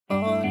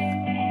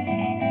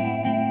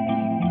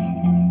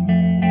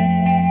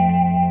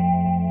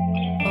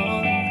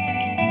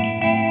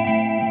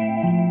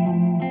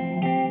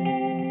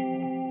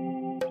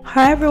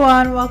Hi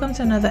everyone, welcome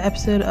to another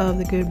episode of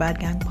the Good Bad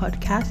Gang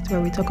podcast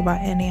where we talk about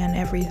any and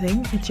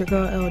everything. It's your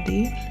girl LD.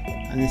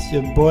 And it's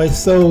your boy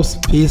Souls.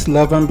 Peace,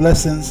 love, and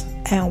blessings.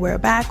 And we're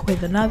back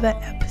with another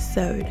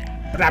episode.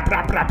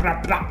 Whatever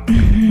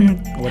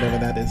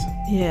that is.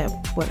 Yeah,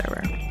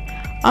 whatever.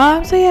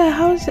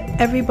 How's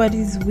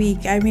everybody's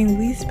week? I mean,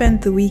 we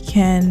spent the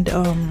weekend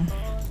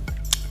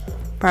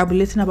probably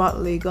listening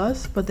about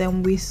Lagos, but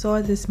then we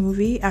saw this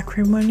movie,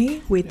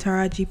 Acrimony, with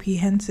Taraji P.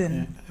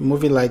 Henson. Yeah. A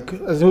movie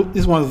this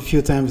is one of the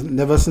few times,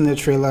 never seen a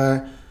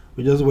trailer.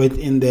 We just wait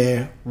in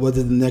there, what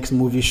is the next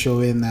movie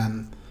showing,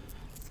 and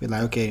we're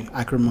like, okay,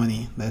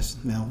 Acrimony, let's,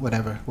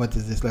 whatever. What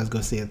is this? Let's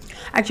go see it.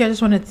 Actually, I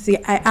just wanted to see,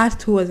 I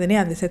asked who was in it,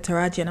 and they said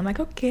Taraji, and I'm like,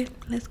 okay,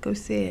 let's go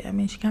see it. I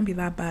mean, she can't be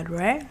that bad,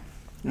 right?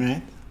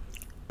 Right.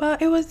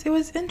 But it was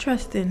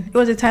interesting. It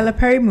was a Tyler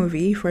Perry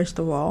movie, first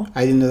of all.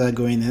 I didn't know that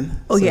going in.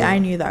 Oh, yeah, I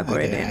knew that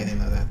going in. I didn't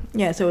know that.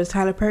 Yeah, so it was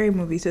Tyler Perry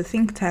movie. So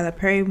think Tyler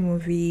Perry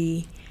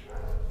movie,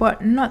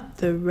 but not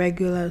the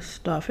regular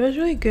stuff. It was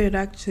really good,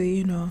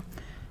 actually,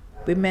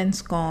 women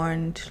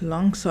scorned,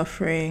 long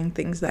suffering,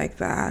 things like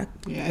that.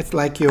 Yeah, it's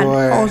like And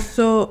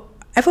also,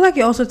 I feel like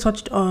it also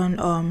touched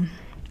on,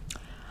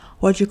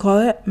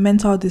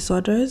 mental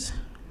disorders.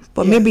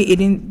 But maybe it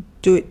didn't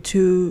do it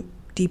too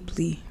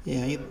deeply.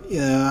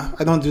 Yeah.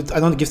 I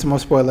don't give too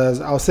much spoilers.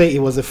 I'll say it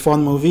was a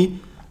fun movie,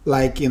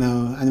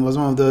 and it was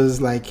one of those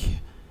like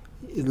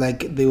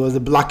there was a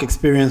Black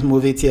Experience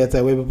movie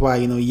theater where people are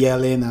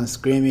yelling and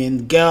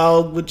screaming,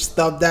 "Girl, would you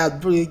stop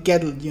that?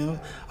 Get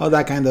all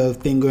that kind of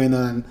thing going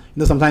on."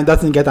 And, sometimes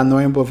that didn't get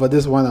annoying, but for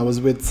this one, I was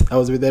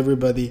with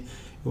everybody.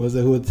 It was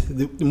a hood.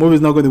 The movie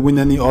is not going to win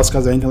any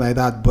Oscars or anything like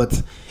that,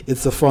 but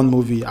it's a fun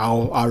movie.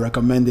 I'll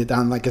recommend it.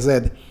 And like I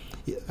said,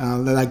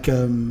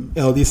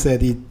 LD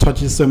said, it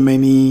touches so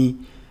many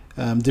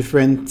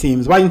different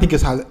themes. Why do you think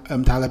it's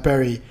Tyler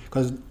Perry?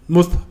 Because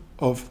most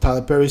of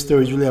Tyler Perry's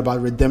story is really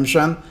about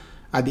redemption.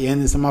 At the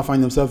end, someone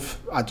finds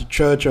himself at the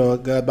church or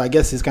God, but I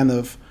guess he's kind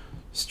of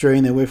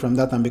straying away from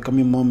that and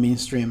becoming more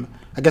mainstream.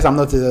 I guess I'm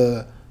not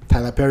a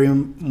Tyler Perry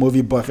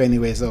movie buff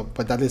anyway,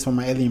 but that is from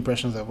my early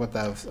impressions of what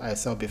I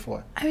saw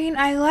before. I mean,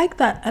 I like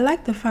that. I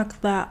like the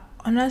fact that,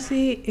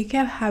 honestly, it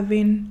kept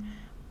having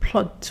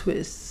plot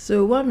twists.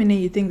 So one minute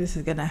you think this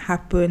is gonna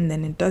happen,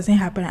 then it doesn't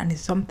happen and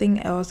it's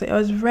something else. It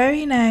was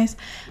very nice.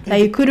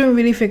 Like, you couldn't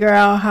really figure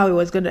out how it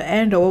was gonna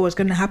end or what was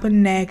gonna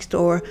happen next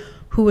or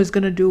who was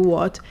gonna do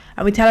what.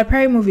 And with Tyler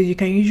Perry movies, you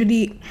can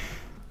usually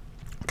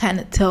kind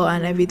of tell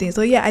and everything.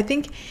 So yeah, I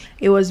think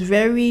it was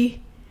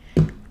very.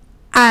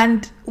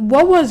 And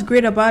what was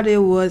great about it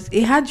was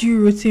it had you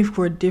rooting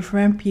for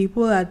different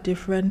people at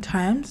different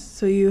times.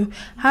 So you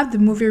start the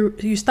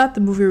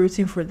movie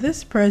rooting for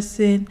this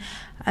person,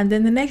 and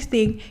then the next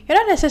thing, you're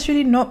not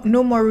necessarily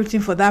no more rooting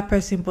for that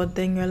person, but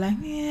then you're like,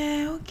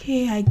 yeah,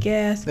 okay, I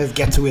guess. Let's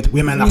get to it.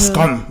 Women are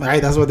scum,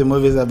 right? That's what the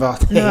movie is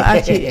about. No,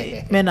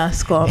 actually, men are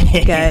scum,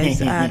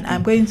 guys. And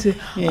I'm going to,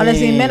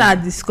 honestly, men are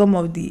the scum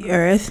of the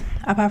earth,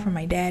 apart from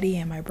my daddy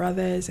and my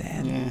brothers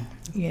and,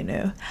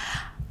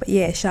 But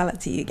yeah, shout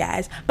out to you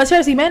guys. But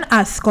seriously, men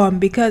are scum,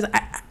 because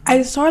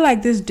I saw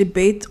like this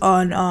debate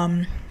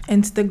on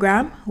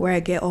Instagram where I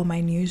get all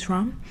my news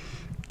from.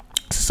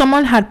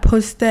 Someone had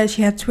posted,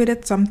 she had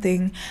tweeted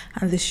something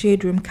and the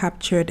Shade Room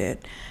captured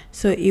it.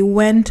 So it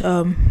went,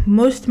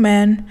 most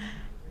men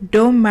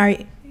don't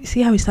marry,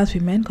 see how it starts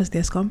with men because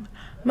they're scum?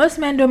 Most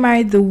men don't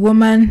marry the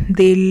woman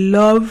they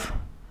love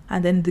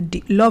and then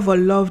love or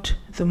loved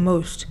the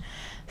most.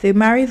 They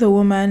marry the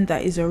woman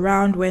that is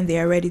around when they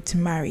are ready to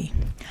marry.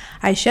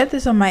 I shared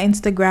this on my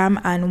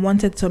Instagram and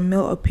wanted some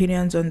male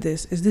opinions on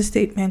this. Is this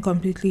statement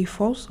completely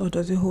false or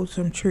does it hold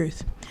some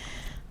truth?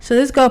 So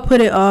this girl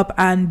put it up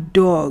and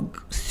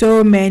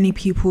so many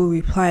people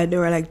replied.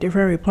 There were like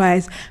different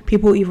replies.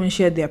 People even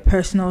shared their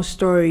personal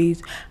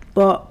stories.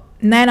 But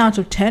 9 out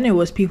of 10, it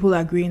was people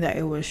agreeing that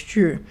it was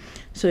true.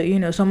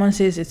 So, someone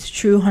says it's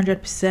true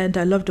 100%.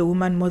 I loved a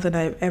woman more than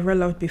I've ever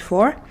loved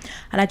before.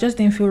 And I just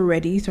didn't feel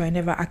ready, so I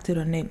never acted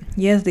on it.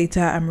 Years later,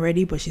 I'm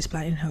ready, but she's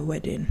planning her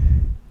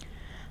wedding.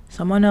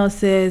 Someone else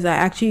says, I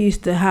actually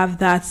used to have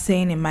that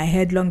saying in my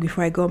head long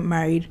before I got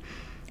married.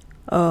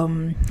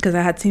 Because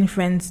I had seen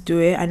friends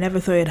do it. I never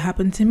thought it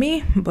happened to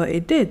me, but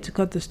it did. To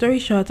cut the story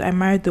short, I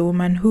married the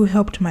woman who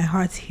helped my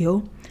heart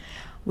heal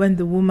when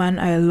the woman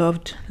I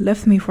loved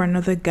left me for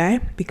another guy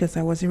because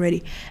I wasn't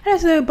ready. And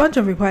there's a bunch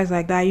of replies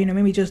like that.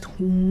 Maybe just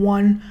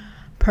one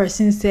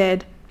person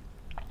said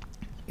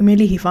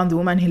immediately he found the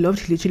woman he loved,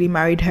 he literally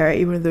married her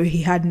even though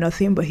he had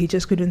nothing, but he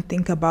just couldn't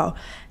think about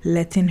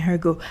letting her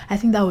go. I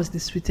think that was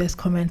the sweetest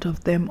comment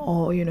of them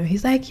all.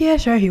 He's like, yeah,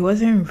 sure, he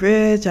wasn't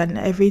rich and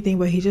everything,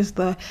 but he just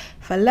thought,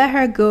 if I let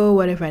her go,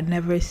 what if I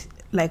never,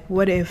 like,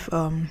 what if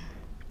not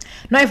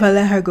if I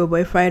let her go,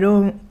 but if I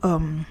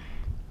don't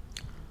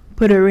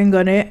put a ring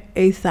on it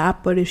ASAP,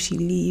 but if she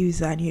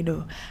leaves and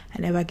I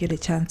never get a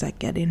chance at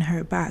getting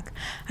her back.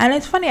 And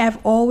it's funny,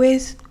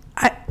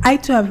 I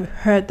too have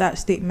heard that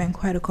statement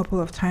quite a couple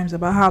of times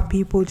about how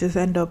people just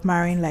end up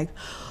marrying like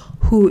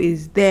who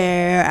is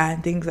there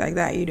and things like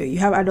that. You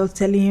have adults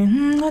telling you,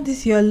 not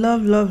this your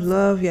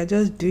love, you're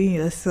just doing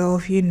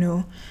yourself.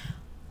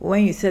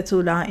 When you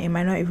settle down, it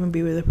might not even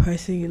be with the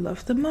person you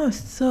love the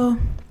most. So,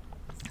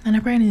 and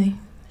apparently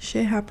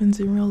shit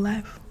happens in real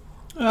life.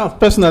 Well,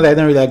 personally, I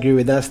don't really agree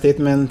with that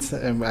statement.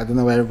 I don't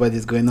know where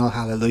everybody's going all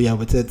hallelujah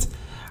with it.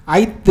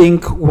 I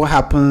think what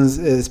happens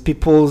is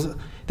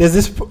there's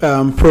this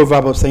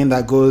proverb of saying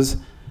that goes,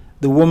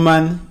 the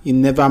woman you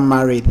never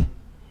married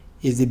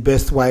is the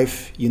best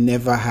wife you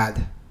never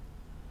had.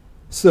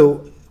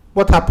 So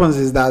what happens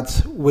is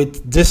that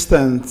with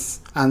distance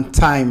and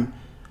time,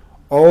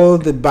 all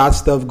the bad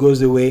stuff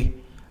goes away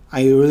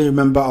and you really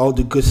remember all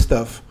the good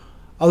stuff.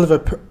 All of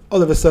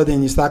a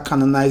sudden you start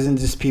canonizing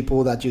these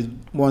people that you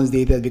once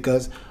dated,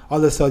 because all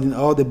of a sudden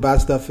all the bad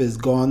stuff is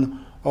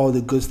gone, all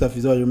the good stuff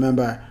is all you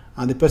remember.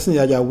 And the person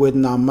that you're with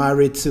now,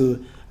 married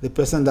to, the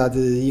person that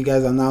you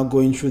guys are now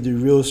going through the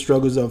real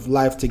struggles of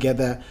life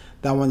together,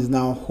 that one is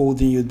now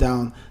holding you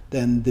down.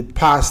 Then the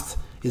past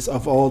is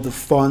of all the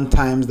fun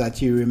times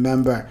that you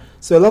remember.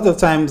 So a lot of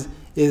times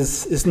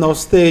it's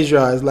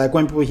nostalgia. It's like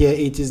when people hear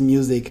 80s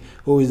music,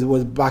 it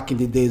was back in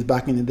the days.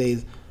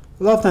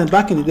 A lot of times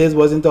back in the days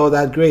wasn't all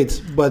that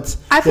great, but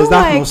there's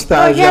that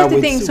nostalgia. Here's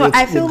the thing. So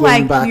I feel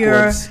like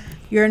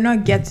you're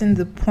not getting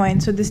the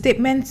point. So the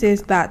statement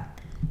says that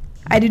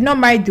I did not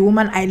marry the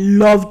woman I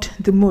loved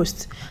the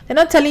most. They're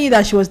not telling you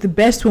that she was the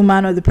best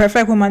woman or the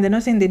perfect woman. They're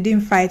not saying they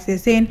didn't fight. They're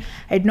saying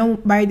I did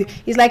not marry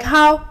it's like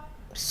how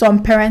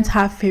some parents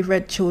have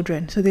favorite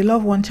children. So they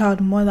love one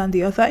child more than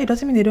the other. It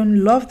doesn't mean they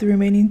don't love the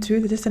remaining two.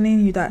 They're just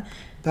telling you that.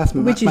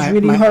 Which is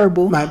really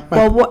horrible.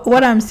 But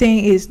what I'm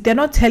saying is they're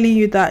not telling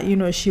you that,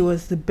 she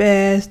was the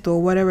best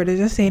or whatever. They're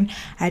just saying,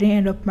 I didn't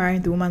end up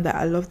marrying the woman that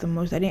I love the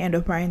most. I didn't end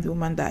up marrying the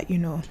woman that,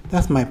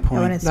 That's my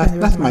point.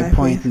 That's my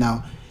point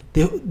now.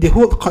 The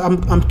whole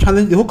I'm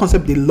challenging the whole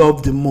concept. They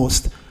love the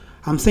most.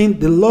 I'm saying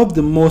the love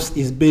the most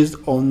is based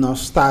on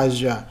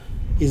nostalgia.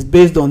 It's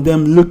based on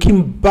them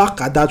looking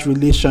back at that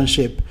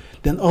relationship.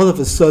 Then all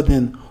of a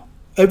sudden,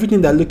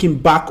 everything they're looking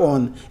back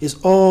on is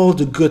all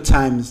the good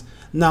times.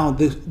 Now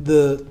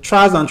the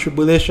trials and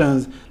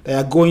tribulations that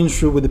you're going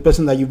through with the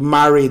person that you've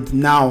married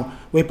now,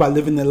 where people are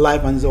living a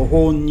life and there's a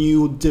whole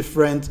new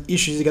different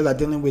issues you guys are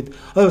dealing with.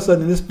 All of a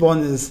sudden, this one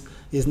is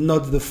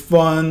not the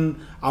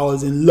fun. I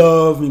was in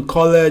love in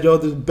college, all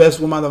the best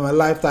woman of my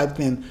life type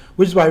thing.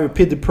 Which is why I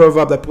repeat the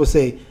proverb that people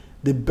say,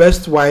 the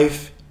best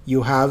wife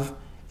you have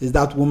is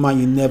that woman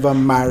you never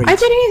married. I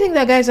genuinely think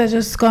that guys are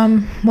just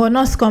scum. Well,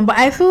 not scum, but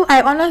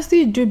I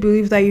honestly do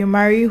believe that you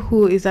marry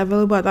who is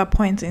available at that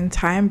point in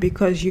time,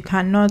 because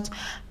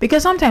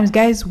because sometimes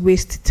guys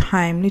waste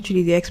time.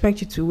 Literally, they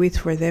expect you to wait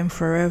for them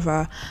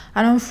forever.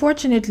 And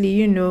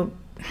unfortunately,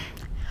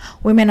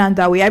 women are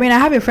that way. I mean, I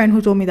have a friend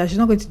who told me that she's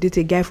not going to date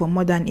a guy for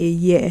more than a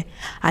year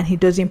and he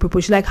doesn't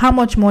propose. She's like, how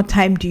much more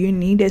time do you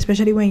need,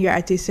 especially when you're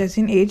at a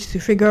certain age, to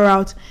figure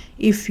out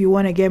if you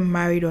want to get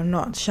married or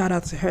not? Shout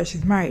out to her,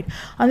 she's married.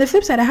 On the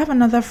flip side, I have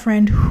another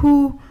friend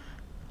who,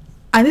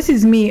 and this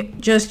is me,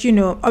 just,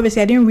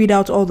 obviously I didn't read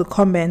out all the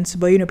comments,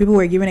 but, people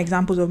were giving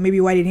examples of maybe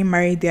why they didn't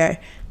marry the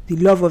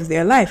love of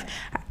their life.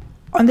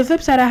 On the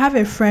flip side, I have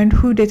a friend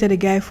who dated a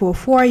guy for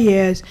 4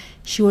 years.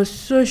 She was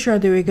so sure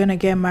they were going to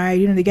get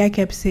married. The guy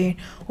kept saying,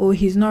 oh,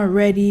 he's not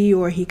ready,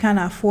 or he can't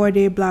afford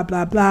it, blah,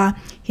 blah, blah.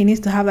 He needs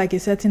to have like a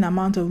certain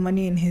amount of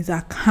money in his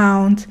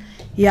account,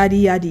 yada,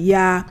 yada,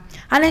 yada.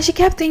 And then she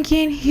kept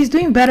thinking, he's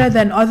doing better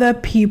than other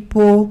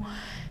people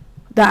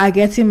that are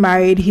getting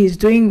married. He's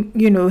doing,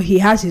 he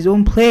has his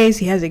own place.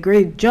 He has a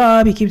great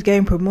job. He keeps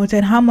getting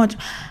promoted. How much?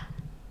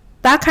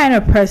 That kind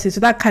of person, so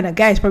that kind of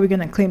guy is probably going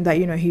to claim that,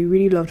 he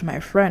really loved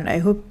my friend. I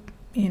hope,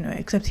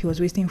 except he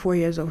was wasting 4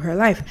 years of her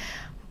life.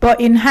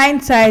 But in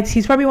hindsight,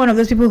 he's probably one of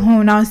those people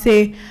who now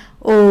say,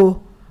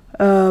 oh,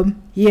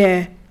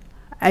 yeah,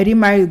 I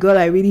didn't marry the girl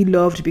I really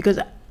loved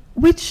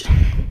which,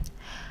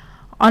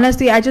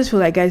 honestly, I just feel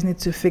like guys need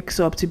to fix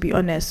up, to be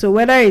honest. So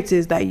whether it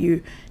is that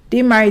you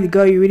didn't marry the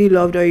girl you really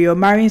loved, or you're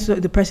marrying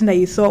the person that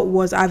you thought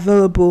was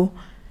available,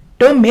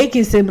 don't make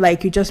it seem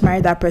like you just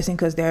married that person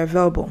because they're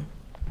available.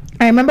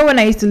 I remember when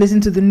I used to listen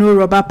to the No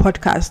Rubber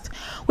podcast,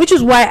 which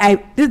is why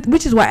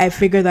I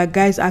figured that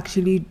guys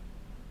actually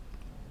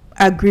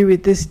agree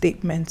with this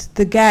statement.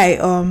 The guy,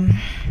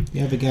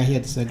 you have a guy here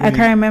disagreeing. I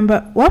can't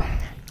remember what.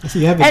 So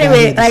you have a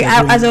anyway, like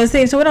as I was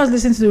saying, so when I was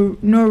listening to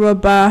the No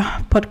Rubber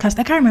podcast,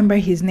 I can't remember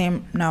his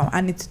name now,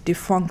 and it's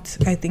defunct.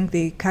 I think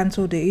they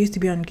cancelled it. It used to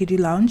be on Giddy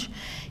Lounge.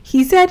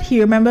 He said he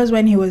remembers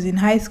when he was in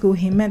high school,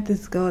 he met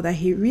this girl that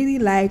he really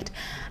liked,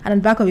 and in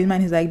the back of his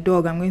mind, he's like,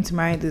 dog, I'm going to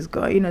marry this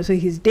girl. So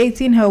he's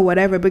dating her,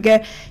 whatever,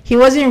 but he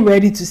wasn't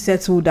ready to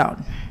settle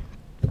down,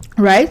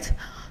 right?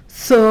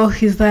 So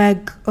he's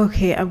like,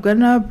 okay, I'm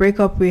going to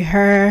break up with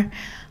her,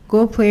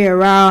 go play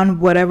around,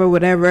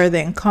 whatever,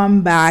 then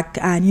come back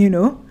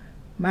and,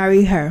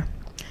 marry her.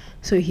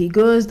 So he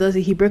goes,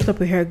 he breaks up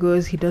with her,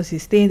 he does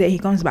his thing, then he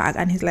comes back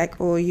and he's like,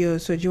 oh, yo,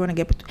 so do you want to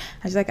get... And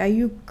she's like, are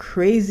you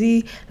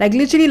crazy? Like,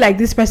 literally, like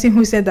this person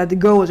who said that the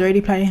girl was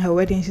already planning her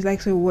wedding. She's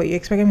like, so what, you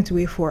expecting me to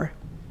wait for?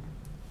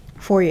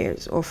 4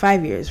 years or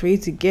 5 years for you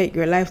to get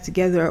your life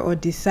together or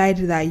decide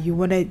that you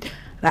wanted,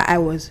 that I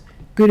was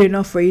good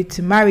enough for you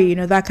to marry, you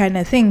know, that kind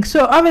of thing.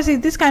 So obviously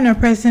this kind of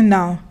person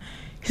now,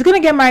 he's going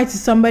to get married to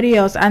somebody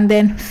else and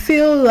then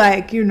feel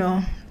like, you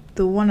know,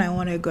 the one I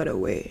wanted got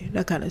away,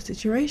 that kind of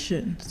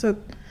situation. So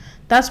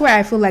that's where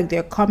I feel like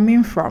they're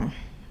coming from,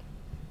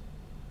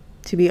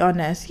 to be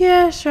honest.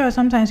 Yeah, sure,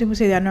 sometimes people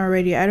say they're not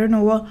ready. I don't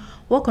know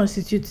what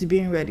constitutes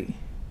being ready.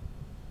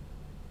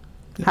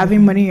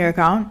 Having money in your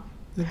account,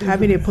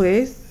 having a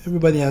place.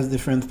 Everybody has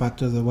different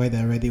factors of why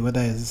they're ready,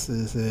 whether it's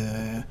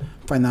a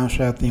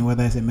financial thing,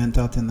 whether it's a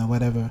mental thing or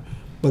whatever.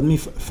 But me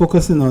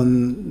focusing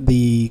on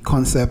the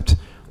concept,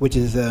 which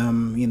is,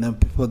 you know,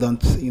 people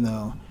don't, you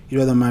know, you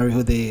rather marry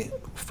who they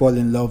fall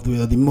in love with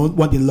or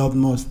what they love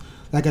most.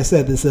 Like I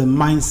said, it's a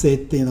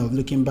mindset thing of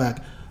looking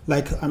back.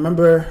 Like I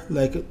remember,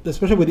 like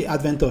especially with the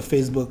advent of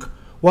Facebook,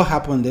 what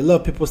happened? A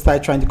lot of people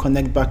started trying to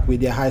connect back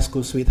with their high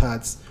school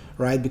sweethearts,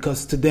 right?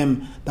 Because to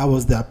them that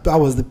was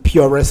the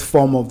purest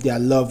form of their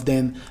love.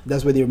 Then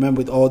that's what they remember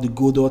with all the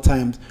good old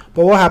times.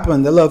 But what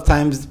happened? A lot of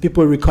times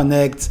people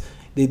reconnect,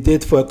 they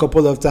date for a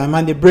couple of times,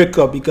 and they break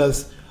up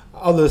because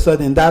all of a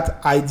sudden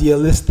that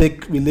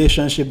idealistic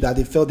relationship that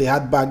they felt they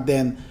had back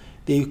then,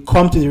 they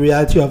come to the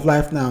reality of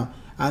life now.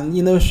 And,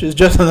 you know, she's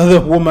just another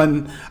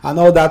woman, and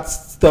all that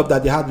stuff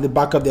that they had in the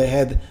back of their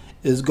head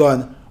is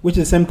gone. Which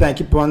is the same thing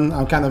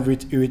I'm kind of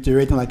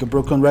reiterating like a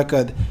broken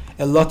record.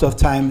 A lot of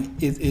time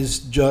it is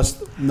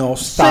just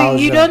nostalgia.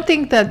 So you don't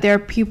think that there are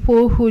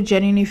people who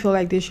genuinely feel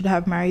like they should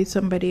have married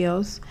somebody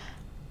else?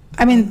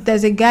 I mean,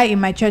 there's a guy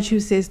in my church who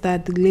says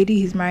that the lady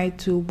he's married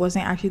to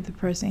wasn't actually the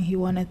person he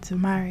wanted to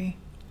marry.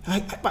 I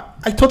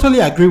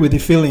totally agree with the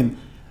feeling.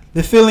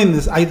 The feeling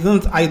is I'm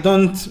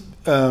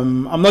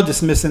not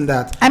dismissing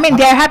that. I mean,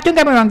 they're happy. Don't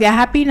get me wrong. They're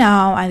happy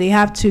now, and they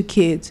have 2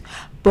 kids.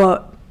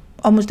 But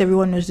almost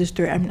everyone knows this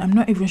story. I'm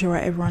not even sure why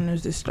everyone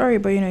knows this story,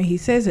 but you know, he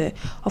says it.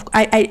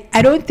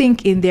 I don't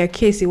think in their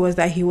case it was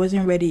that he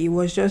wasn't ready. It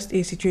was just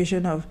a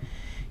situation of,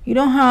 you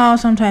know how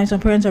sometimes some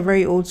parents are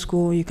very old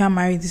school. You can't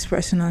marry this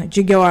person. Do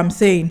you get what I'm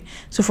saying?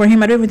 So for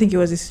him, I don't even think it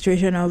was a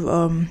situation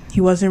of he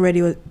wasn't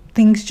ready.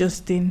 Things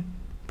just didn't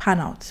pan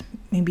out.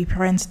 Maybe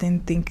parents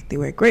didn't think they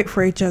were great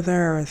for each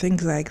other or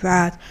things like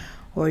that.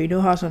 Or you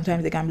know how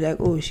sometimes they can be like,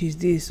 oh, she's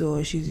this,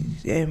 or she's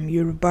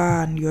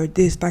Yoruba and you're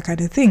this, that kind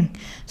of thing.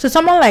 So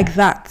someone like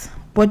that,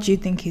 what do you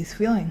think he's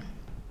feeling?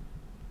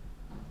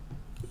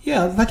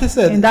 Yeah, like I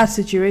said, in that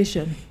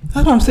situation,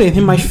 that's what I'm saying. He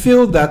might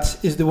feel that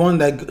she's the one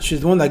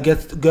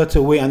that got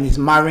away and is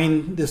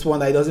marrying this one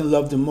that he doesn't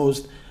love the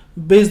most,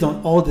 based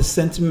on all the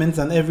sentiments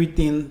and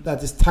everything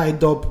that is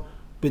tied up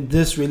with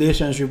this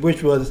relationship,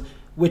 which the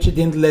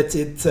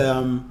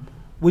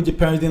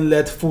parents didn't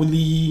let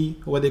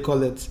fully, what they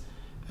call it,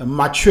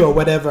 mature or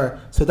whatever.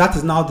 So that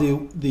is now the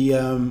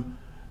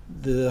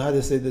how do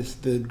you say this,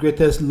 the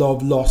greatest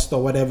love lost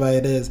or whatever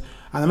it is.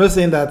 And I'm not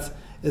saying that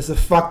it's a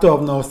factor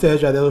of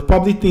nostalgia. There were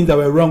probably things that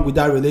were wrong with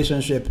that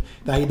relationship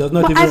that he does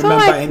not even remember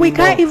anymore. I feel like we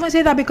can't even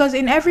say that, because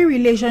in every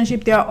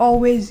relationship there are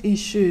always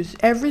issues.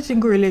 Every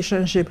single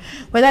relationship,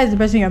 whether it's the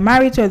person you're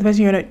married to or the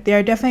person you're not, there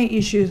are definitely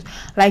issues.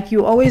 Like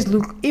you always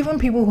look, even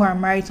people who are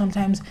married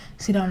sometimes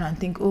sit down and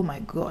think, oh my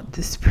God,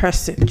 this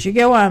person. Do you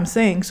get what I'm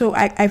saying? So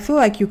I feel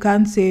like you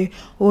can't say,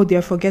 oh,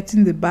 they're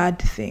forgetting the bad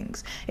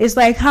things. It's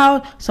like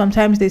how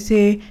sometimes they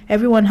say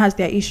everyone has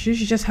their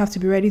issues. You just have to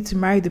be ready to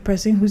marry the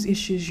person whose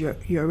issues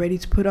you're ready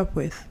to put up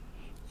with.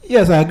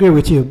 Yes, I agree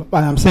with you.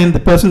 But I'm saying the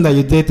person that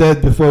you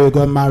dated before you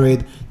got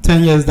married,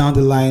 10 years down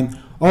the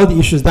line, all the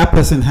issues that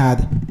person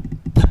had,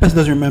 that person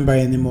doesn't remember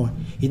anymore.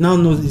 He now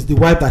knows it's the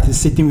wife that is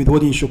sitting with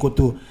holding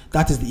Shokoto.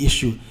 That is the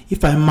issue.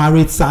 If I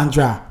married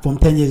Sandra from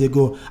 10 years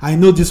ago, I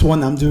know this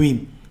one I'm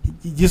doing.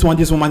 This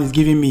woman is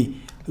giving me.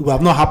 It will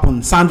have not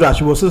happened. Sandra,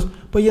 she was so,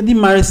 but you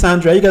didn't marry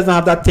Sandra. You guys don't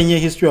have that 10-year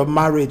history of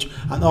marriage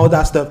and all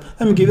that stuff.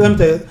 Let me tell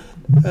you.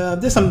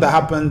 There's something that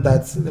happened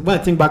that when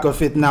I think back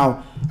of it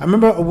now, I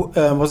remember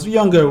was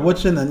younger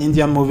watching an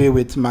Indian movie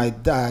with my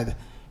dad.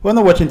 We were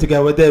not watching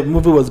together. The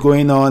movie was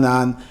going on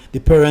and the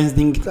parents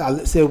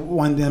didn't say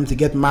want them to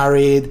get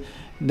married.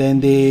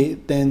 Then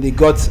they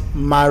got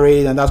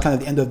married and that's kind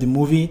of the end of the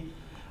movie.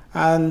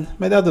 And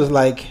my dad was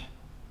like,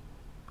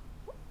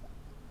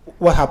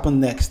 "What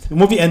happened next?" The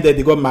movie ended.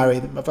 They got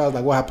married. My father was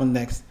like, "What happened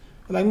next?"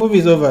 I'm like,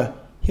 movie's over.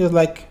 He was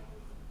like,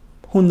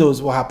 who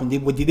knows what happened?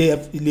 Did they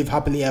live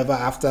happily ever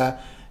after,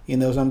 you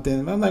know,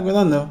 something? I'm like, we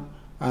don't know.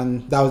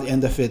 And that was the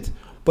end of it.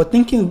 But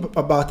thinking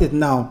about it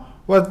now,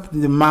 what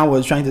the man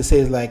was trying to say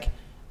is like,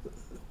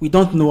 we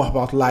don't know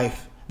about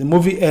life. The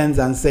movie ends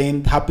and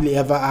saying happily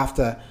ever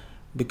after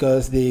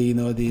because they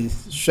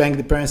shrank.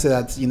 The parents said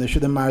that,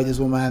 shouldn't marry this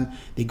woman.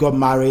 They got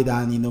married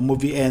and,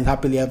 movie ends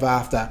happily ever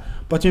after.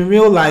 But in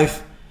real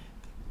life,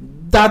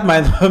 that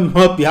might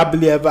not be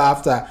happily ever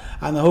after,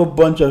 and a whole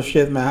bunch of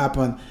shit might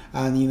happen.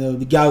 And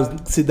the guy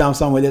will sit down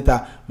somewhere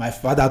later. My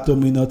father told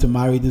me not to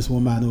marry this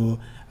woman, or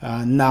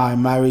now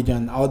I'm married,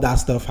 and all that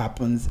stuff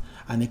happens.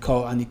 And he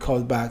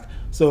called back.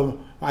 So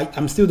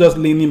I'm still just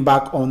leaning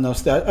back on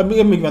nostalgia. Let me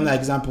give you an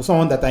example.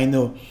 Someone that I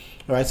know,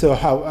 right? So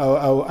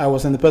I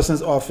was in the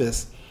person's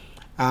office,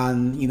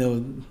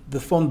 and the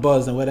phone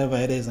buzzed and whatever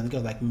it is, and the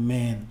girl's like,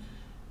 man,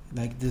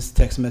 like this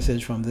text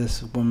message from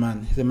this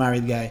woman, he's a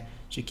married guy,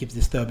 she keeps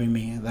disturbing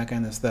me and that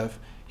kind of stuff.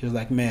 He was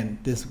like, man,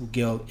 this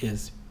girl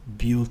is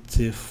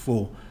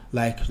beautiful,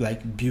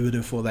 like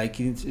beautiful, like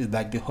it's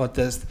like the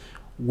hottest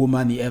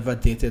woman he ever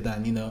dated.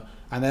 And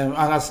and then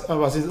as I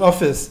was in his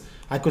office,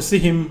 I could see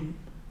him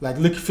like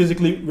look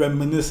physically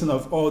reminiscing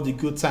of all the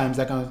good times,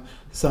 that kind of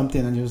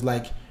something. And he was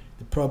like,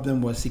 the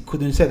problem was I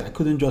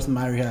couldn't just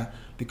marry her,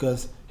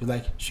 because he was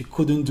like, she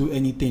couldn't do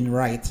anything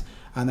right.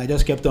 And I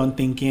just kept on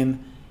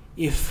thinking,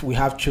 if we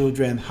have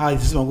children, how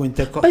is this one going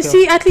to take care? But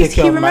see, at least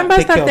he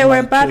remembers that there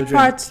were bad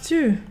parts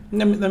too.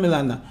 Let me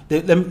learn now.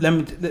 He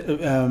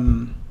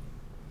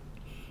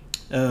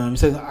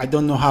said, I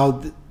don't know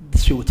how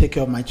she will take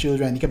care of my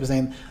children. He kept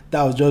saying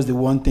that was just the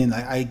one thing.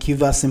 I give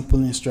her simple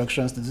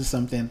instructions to do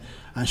something,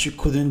 and she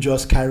couldn't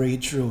just carry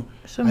it through.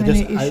 So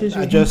many issues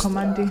with him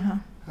commanding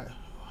her.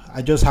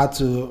 I just had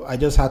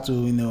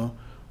to,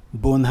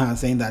 bone her,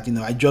 saying that,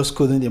 I just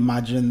couldn't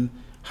imagine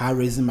her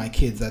raising my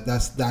kids.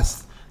 That's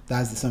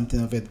the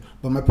something of it.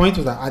 But my point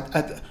was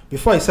that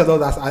before I said all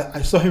that,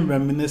 I saw him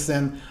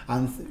reminiscing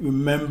and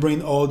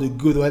remembering all the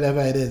good,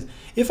 whatever it is.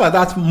 If at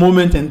that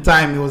moment in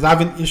time he was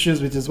having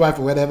issues with his wife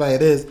or whatever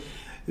it is,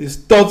 it's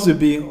thought to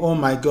be, oh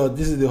my God,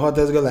 this is the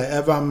hottest girl I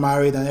ever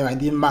married, and I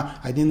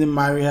didn't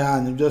marry her,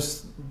 and I'm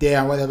just there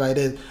and whatever it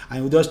is, and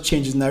he would just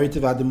change his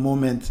narrative at the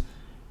moment.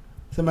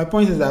 So my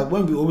point is that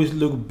when we always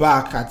look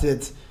back at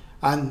it,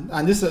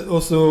 and this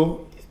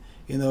also,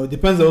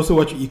 depends also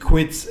what you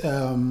equate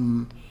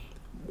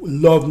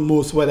love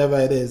most, whatever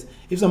it is.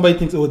 If somebody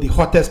thinks, oh, the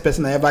hottest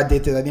person I ever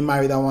dated, I didn't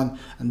marry that one,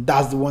 and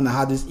that's the one I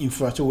had this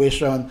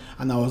infatuation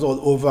and I was all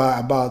over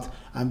about,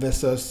 and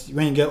versus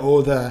when you get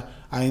older,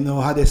 I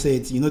know how they say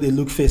it, they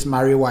look face,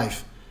 marry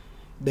wife.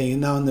 Then you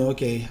now know,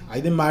 okay, I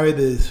didn't marry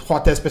the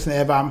hottest person I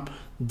ever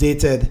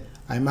dated.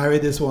 I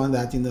married this one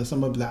that,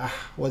 somebody be like,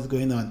 what's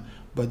going on?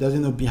 But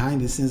doesn't know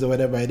behind the scenes or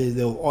whatever it is,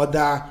 there were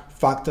other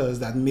factors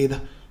that made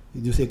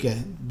you say,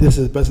 okay, this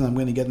is the person I'm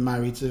going to get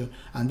married to.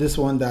 And this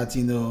one that,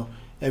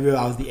 everyone,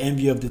 I was the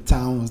envy of the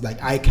town, was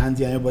like eye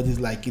candy, and everybody's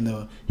like,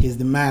 he's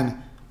the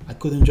man. I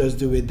couldn't just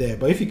do it there.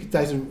 But if you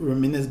try to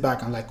reminisce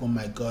back, I'm like, oh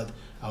my God,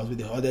 I was with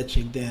the other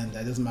chick then,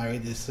 I just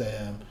married this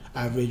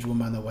average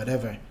woman or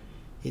whatever.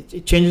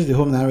 It changes the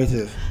whole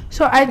narrative.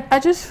 So I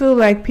just feel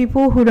like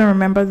people who don't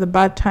remember the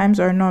bad times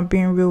are not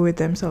being real with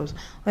themselves.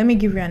 Let me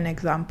give you an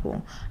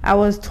example. I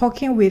was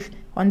talking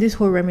on this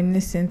whole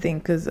reminiscing thing,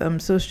 because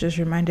Sos just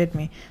reminded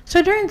me.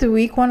 So during the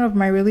week, one of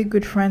my really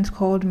good friends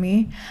called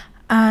me,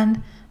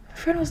 and my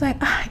friend was like,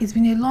 it's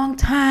been a long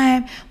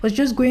time. Was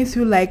just going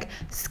through like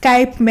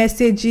Skype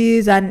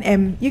messages,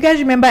 and you guys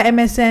remember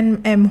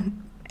MSN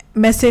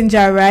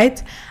Messenger,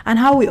 right? And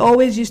how we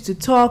always used to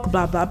talk,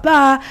 blah blah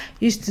blah,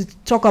 used to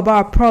talk about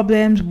our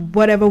problems,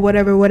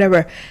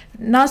 whatever.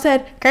 Now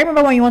said, can you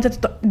remember when you wanted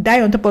to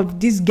die on top of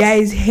this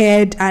guy's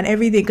head and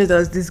everything? Because there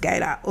was this guy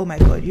that, oh my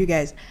God, you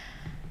guys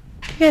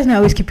know I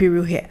always keep it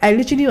real here. I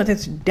literally wanted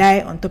to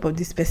die on top of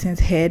this person's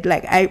head.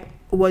 Like, I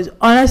was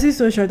honestly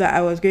so sure that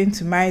I was going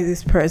to marry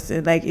this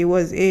person. Like, it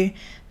was yeah,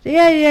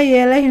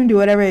 let him do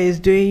whatever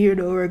he's doing,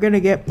 we're gonna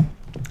get.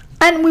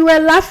 And we were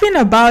laughing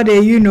about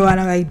it, and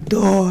I'm like,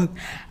 dog,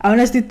 I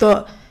honestly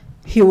thought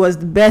he was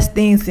the best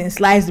thing since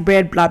sliced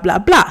bread, blah, blah,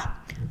 blah.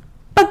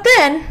 But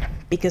then,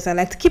 because I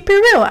like to keep it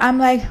real, I'm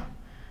like,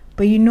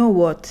 but you know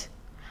what?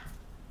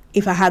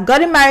 If I had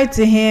gotten married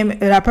to him,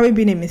 it would have probably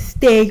been a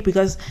mistake,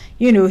 because,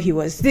 he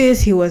was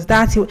this, he was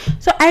that. So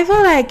I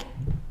feel like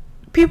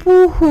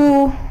people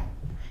who,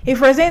 if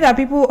we're saying that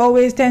people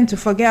always tend to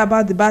forget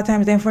about the bad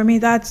times, then for me,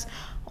 that's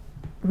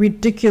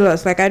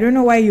ridiculous. Like, I don't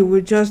know why you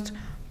would just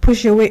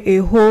push away a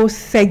whole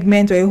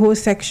segment or a whole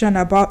section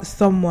about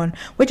someone,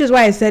 which is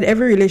why I said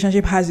every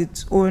relationship has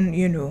its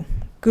own,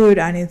 good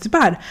and it's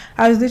bad.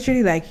 I was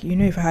literally like,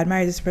 if I had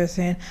married this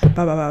person,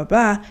 blah, blah, blah,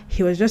 blah,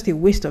 he was just a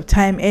waste of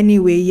time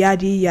anyway,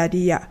 yada, yada,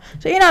 yada.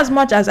 So, as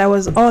much as I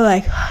was all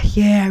like,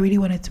 yeah, I really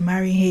wanted to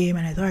marry him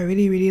and I thought I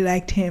really, really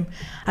liked him,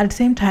 at the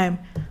same time,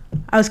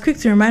 I was quick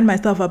to remind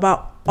myself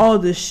about all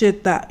the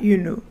shit that,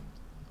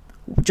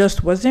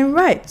 just wasn't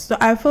right. So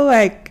I feel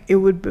like it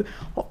would be,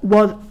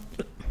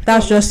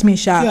 that's just me,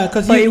 Sha. Yeah,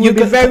 but it would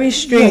be very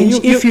strange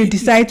if you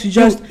decide to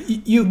just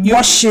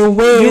wash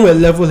away. You were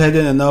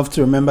level-headed enough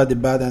to remember the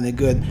bad and the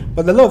good.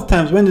 But a lot of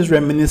times when this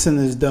reminiscing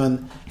is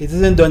done, it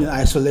isn't done in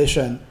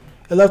isolation.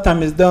 A lot of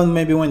times it's done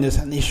maybe when there's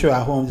an issue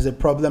at home, there's a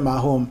problem at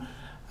home,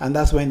 and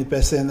that's when the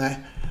person,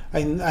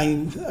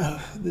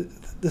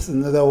 this is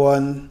another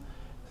one,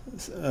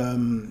 it's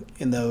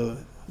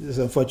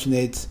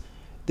unfortunate.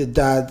 The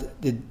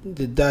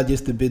dad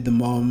used to beat the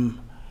mom.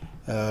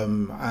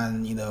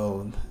 And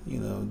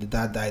the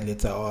dad died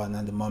later on,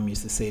 and the mom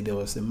used to say there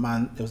was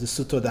a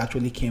suitor that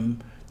actually came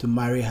to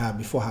marry her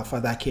before her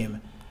father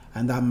came,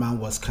 and that man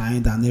was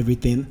kind and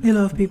everything. A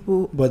lot of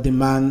people, but the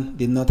man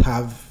did not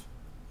have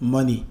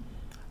money,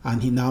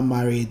 and he now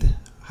married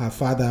her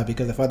father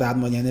because the father had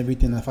money and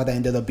everything, and the father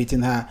ended up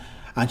beating her,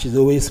 and she's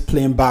always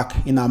playing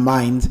back in her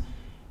mind,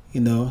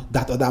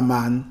 that other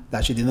man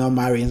that she did not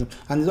marry.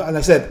 And like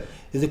I said,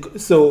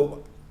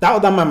 so that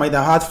other man might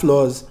have had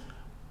flaws.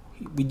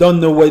 We don't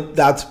know what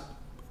that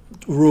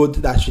road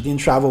that she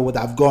didn't travel would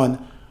have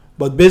gone.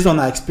 But based on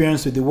her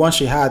experience with the one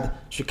she had,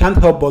 she can't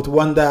help but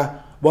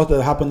wonder what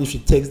will happen if she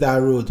takes that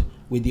road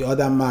with the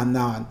other man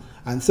now.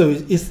 And so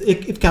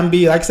it can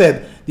be, like I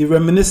said, the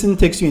reminiscing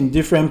takes you in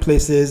different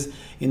places,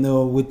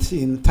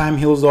 time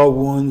heals all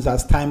wounds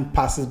as time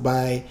passes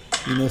by.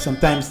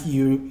 Sometimes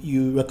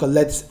you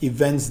recollect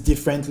events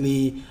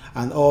differently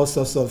and all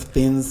sorts of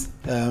things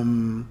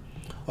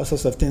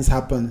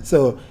happen.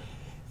 So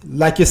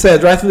like you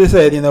said, rightfully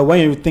said, when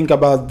you think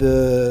about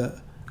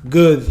the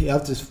good, you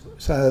have to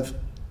sort of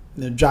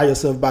dry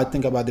yourself back,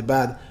 think about the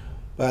bad.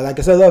 But like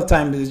I said, a lot of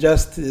times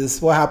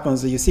it's what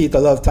happens. You see it a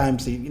lot of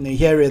times. You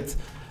hear it.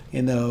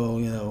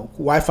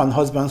 Wife and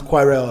husband's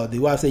quarrel. The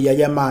wife say,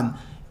 yeah, man.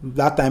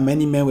 That time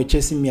many men were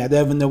chasing me. I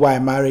don't even know why I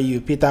marry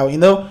you, Peter.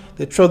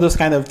 They throw those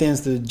kind of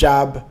things to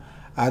jab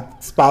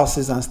at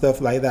spouses and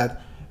stuff like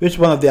that. Which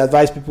one of the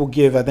advice people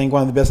give? I think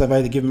one of the best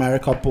advice to give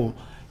married couple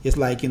is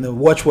like,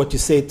 watch what you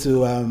say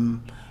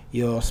to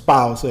your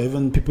spouse or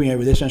even people in a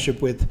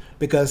relationship with,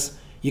 because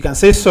you can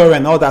say sorry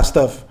and all that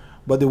stuff,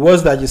 but the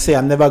words that you say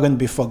are never going to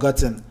be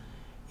forgotten.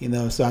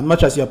 So as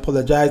much as you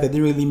apologize, they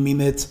didn't really mean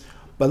it.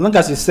 But as long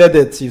as you've said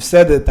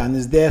it, and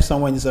it's there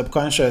somewhere in your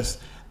subconscious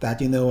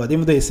that, even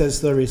though you said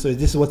sorry, so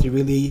this is what he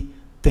really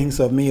thinks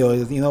of me,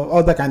 or,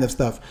 all that kind of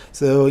stuff.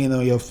 So,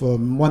 you're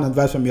from one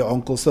advice from your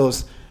uncle. So,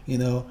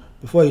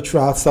 before you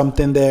throw out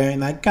something there,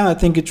 and I kind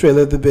of think it through a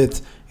little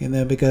bit,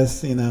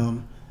 because,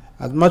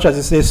 as much as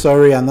you say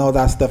sorry and all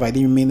that stuff, I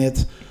didn't mean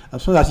it.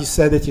 As soon as you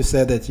said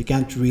it, you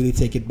can't really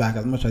take it back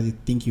as much as you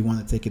think you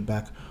want to take it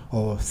back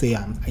or say,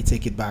 I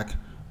take it back.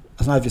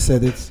 As long as you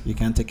said it, you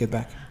can't take it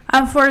back.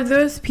 And for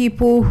those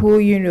people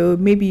who,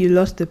 maybe you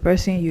lost the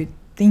person you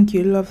think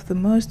you love the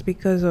most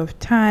because of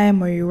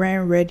time or you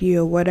weren't ready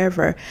or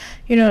whatever,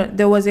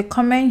 there was a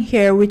comment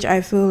here which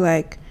I feel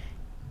like,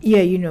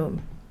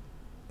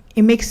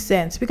 it makes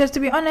sense. Because to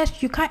be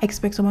honest, you can't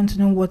expect someone to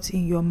know what's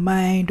in your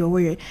mind or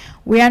where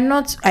we are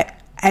not,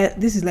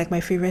 this is like my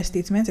favorite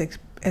statement,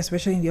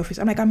 especially in the office.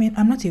 I'm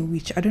not a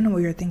witch. I don't know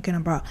what you're thinking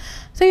about.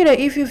 So,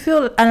 if you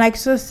feel, and like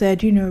so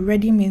said,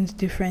 ready means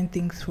different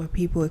things for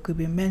people. It could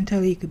be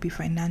mentally, it could be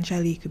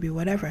financially, it could be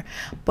whatever.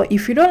 But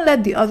if you don't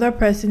let the other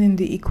person in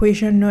the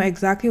equation know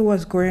exactly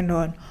what's going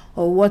on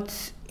or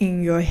what's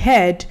in your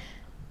head,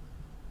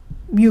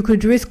 you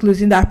could risk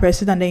losing that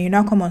person, and then you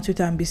now come on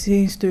Twitter and be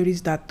seeing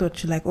stories that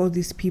touch like all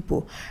these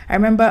people. I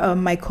remember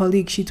my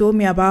colleague, she told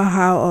me about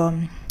how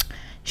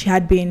she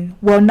had been,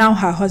 now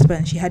her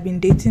husband, she had been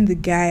dating the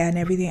guy and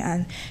everything,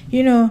 and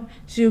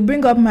she'll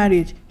bring up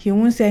marriage, he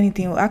won't say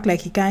anything, he'll act like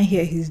he can't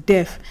hear, he's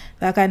deaf,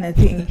 that kind of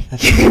thing.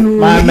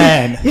 My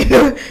man.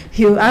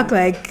 He'll act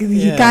like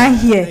he can't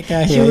hear.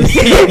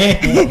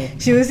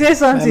 She will say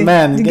something.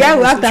 Man, the guy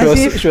will act as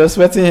if she was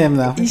sweating him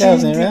now.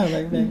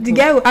 The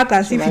guy will act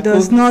as if he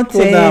does not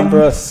cool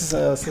down,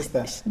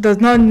 sister. Does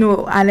not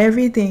know and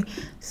everything.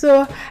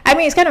 So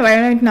it's kind of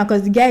ironic now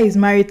because the guy is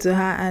married to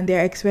her and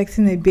they're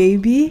expecting a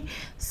baby.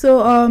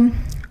 So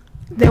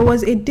there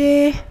was a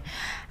day,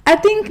 I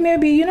think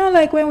maybe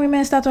like when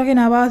women start talking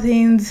about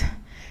things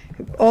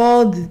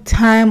all the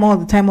time,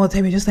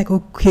 you're just like,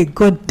 okay,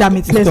 god damn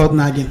it,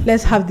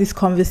 let's have this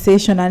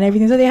conversation and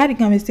everything. So they had a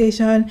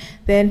conversation.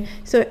 Then,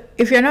 so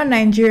if you're not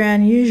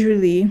Nigerian,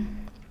 usually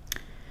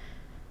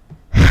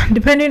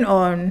depending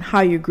on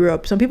how you grew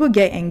up, some people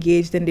get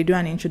engaged, then they do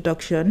an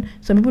introduction.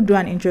 Some people do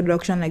an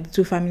introduction, like the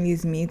two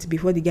families meet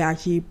before the guy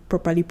actually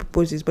properly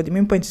proposes. But the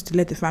main point is to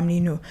let the family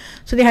know.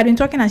 So they had been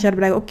talking, and she had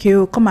been like, okay,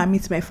 come and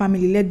meet my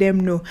family, let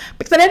them know.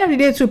 Because at the end of the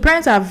day, too,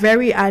 parents are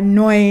very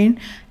annoying,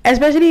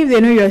 especially if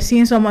they know you're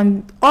seeing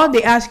someone. All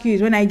they ask you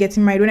is, when are you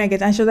getting married,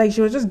 and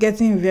she was just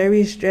getting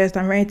very stressed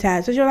and very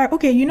tired. So she was like,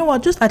 okay, you know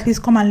what, just at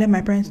least come and let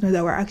my parents know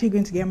that we're actually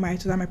going to get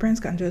married, so that my parents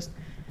can just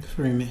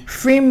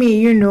free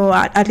me,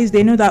 at least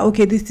they know that,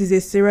 okay, this is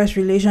a serious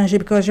relationship.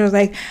 Because she was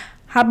like,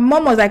 her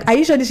mom was like, are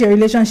you sure this your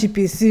relationship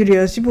is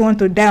serious? People want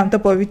to die on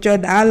top of each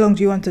other. How long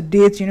do you want to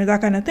date?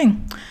 That kind of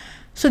thing.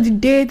 So the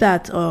day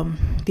that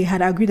they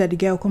had agreed that the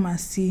guy will come and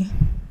see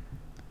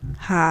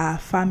her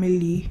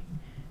family,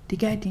 the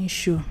guy didn't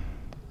show.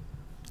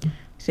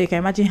 So you can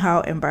imagine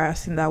how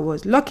embarrassing that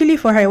was. Luckily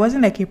for her, it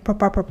wasn't like a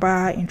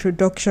proper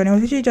introduction. It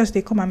was literally just,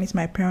 they come and meet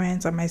my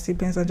parents and my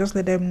siblings and just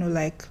let them know,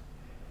 like,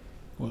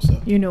 what's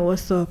up?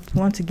 What's up?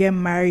 Want to get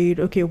married?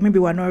 Okay, maybe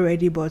we're not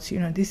ready, but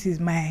this is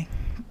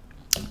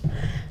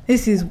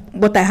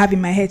what I have in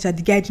my head. The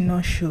guy did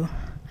not show.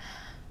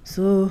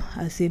 So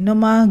as a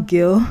normal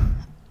girl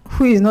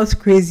who is not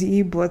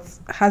crazy but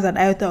has an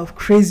iota of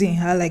crazy in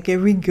her, like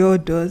every girl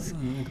does,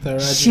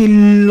 she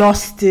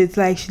lost it.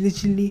 Like, she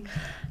literally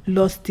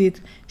lost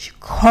it. She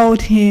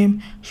called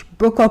him. She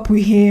broke up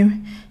with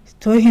him. She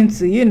told him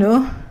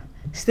to,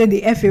 stay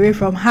the F away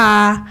from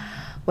her.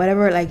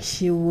 Whatever, like,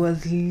 she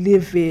was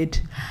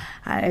livid.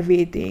 and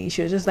everything.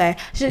 She was just like,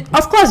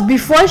 of course,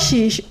 before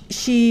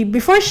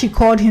she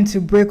called him to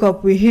break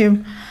up with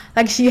him,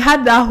 like she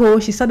sat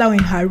down in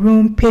her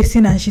room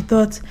pacing, and she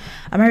thought,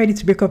 am I ready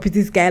to break up with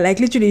this guy? Like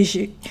literally,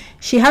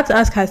 she had to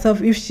ask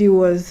herself if she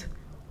was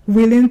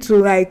willing to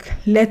like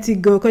let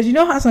it go, because you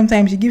know how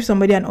sometimes you give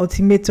somebody an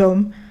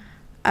ultimatum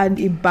and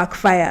it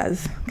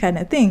backfires kind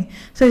of thing.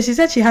 So she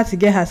said she had to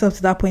get herself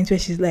to that point where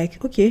she's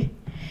like, okay,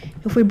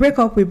 if we break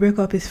up,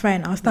 it's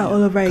fine. I'll start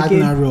all over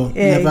again. Rule.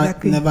 Yeah,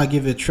 exactly. Never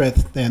give a threat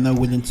they're not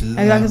willing to.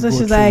 Exactly. So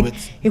she's like,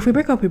 if we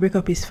break up,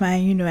 it's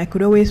fine. You know, I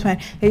could always find.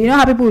 You know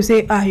how people will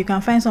say, you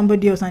can find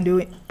somebody else and they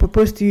will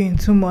propose to you in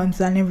 2 months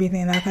and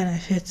everything, that kind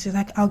of shit. She's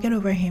like, I'll get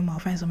over him. I'll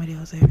find somebody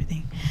else and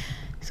everything.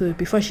 So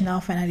before she now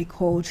finally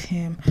called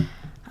him,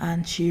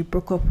 and she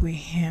broke up with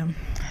him.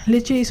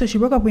 Literally, so she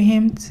broke up with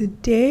him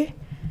today.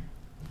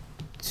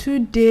 2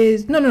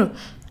 days. No.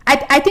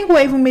 I think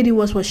what even made it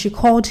was she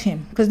called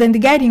him, because then the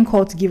guy didn't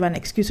call to give an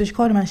excuse. So she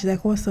called him and she's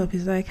like, what's up?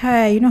 He's like,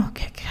 hi, you know,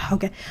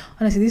 okay.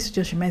 Honestly, this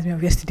just reminds me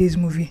of yesterday's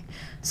movie.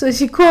 So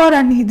she called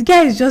and the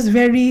guy is just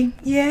very,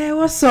 yeah,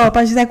 what's up?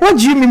 And she's like, what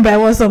do you mean by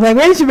what's up? Like,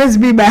 when is she supposed to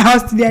be in my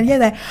house today? And he's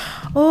like,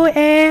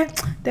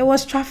 there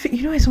was traffic.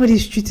 You know when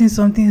somebody's treating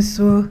something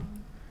so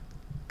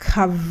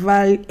I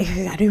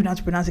don't even know how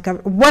to pronounce it.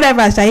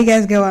 Whatever, shall you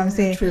guys get what I'm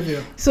saying?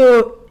 Trivial.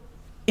 So,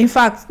 in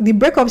fact, the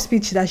breakup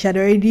speech that she had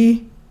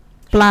already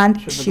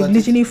planned, she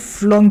literally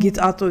flung it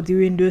out of the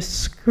window,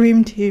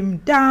 screamed him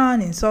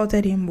down,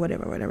 insulted him,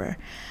 whatever.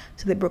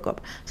 So they broke up.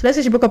 So let's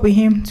say she broke up with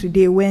him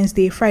today,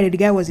 Wednesday. Friday, the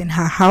guy was in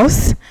her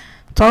house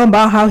talking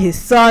about how he's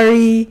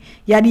sorry,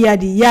 yada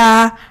yada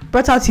yada,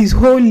 brought out his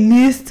whole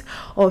list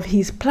of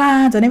his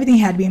plans and everything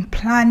he had been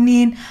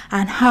planning,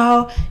 and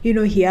how, you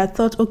know, he had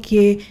thought,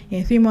 okay,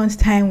 in 3 months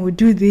time we'll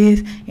do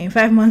this, in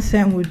 5 months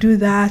time we'll do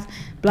that,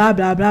 blah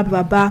blah blah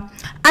blah blah.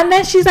 And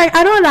then she's like,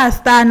 I don't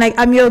understand, like,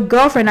 I'm your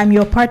girlfriend, I'm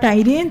your partner.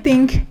 You didn't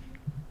think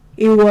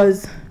it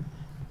was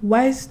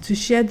wise to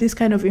share this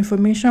kind of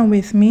information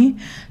with me,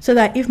 so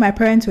that if my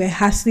parents were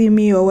hassling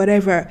me or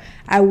whatever,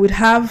 I would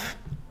have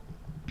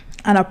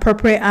an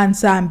appropriate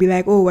answer and be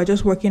like, oh, we're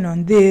just working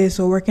on this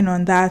or working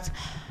on that.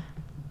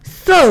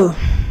 So,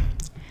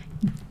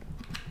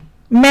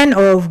 men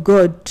of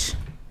God,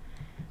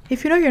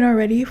 if you know you're not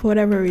ready for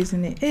whatever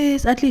reason it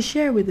is, at least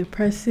share with the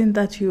person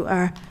that you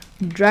are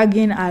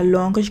dragging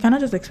along, because you cannot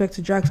just expect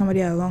to drag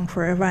somebody along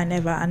forever and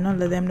ever and not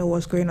let them know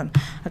what's going on.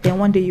 And then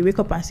one day you wake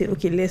up and say,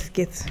 okay, let's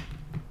get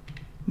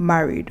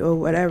married or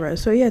whatever.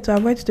 So yeah, to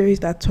avoid stories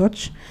that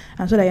touch,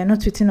 and so that you're not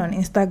tweeting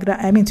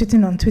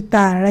on Twitter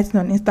and writing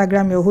on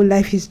Instagram your whole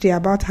life history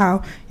about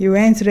how you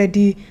weren't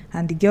ready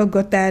and the girl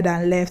got tired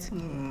and left.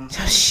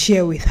 Just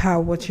share with her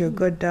what you're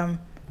goddamn.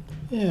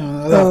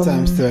 Yeah, a lot of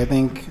times too. I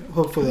think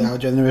hopefully our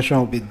generation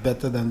will be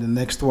better than the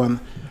next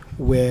one,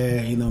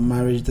 where, you know,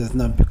 marriage does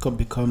not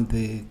become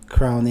the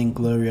crowning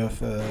glory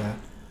of a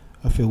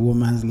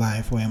woman's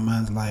life or a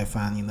man's life.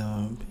 And, you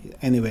know,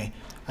 anyway,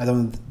 I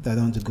don't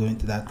want to go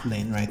into that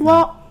lane right now.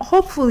 Well,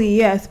 hopefully,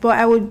 yes. But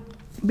I would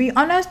be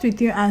honest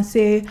with you and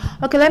say,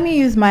 okay, let me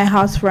use my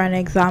house for an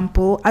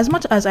example. As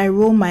much as I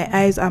roll my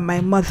eyes at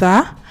my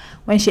mother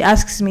when she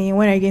asks me,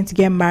 when are you going to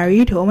get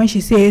married? Or when she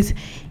says,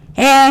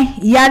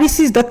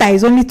 Yaris's daughter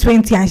is only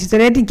 20 and she's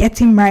already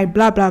getting married,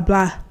 blah, blah,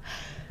 blah.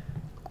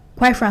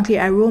 Quite frankly,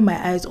 I roll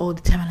my eyes all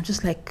the time. And I'm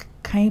just like,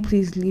 can you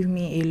please leave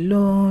me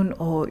alone?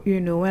 Or, you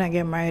know, when I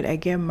get married, I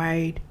get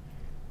married.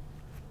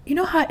 You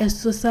know how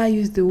Esosa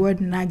used the word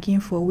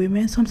nagging for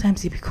women?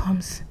 Sometimes it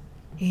becomes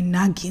a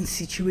nagging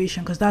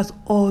situation because that's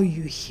all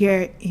you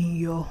hear in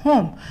your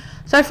home.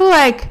 So I feel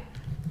like,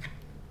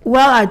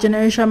 well, our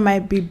generation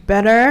might be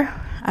better,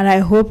 and I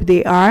hope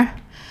they are.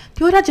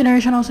 The older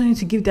generation also needs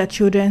to give their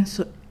children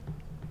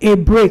a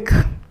break.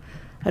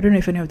 I don't know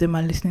if any of them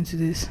are listening to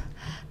this.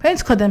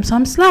 Parents cut them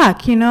some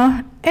slack, you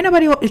know. Ain't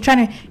nobody is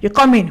trying to, you're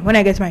coming when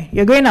I get married.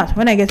 You're going out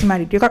when I get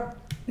married.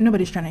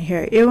 Nobody's trying to hear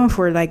it, even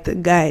for like the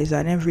guys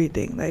and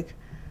everything. Like,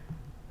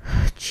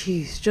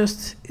 jeez,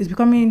 just it's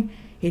becoming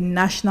a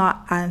national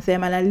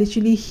anthem, and I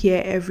literally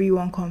hear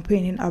everyone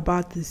complaining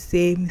about the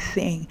same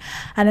thing.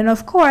 And then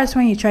of course,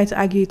 when you try to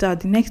argue it out,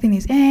 the next thing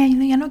is, you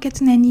know, you're not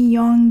getting any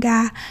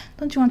younger.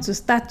 Don't you want to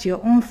start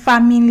your own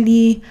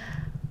family?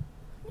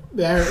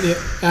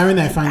 I mean,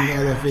 I find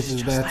all of it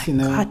is that, like, you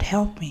know, God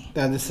help me,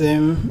 that the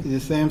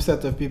same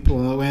set of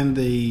people, when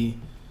the,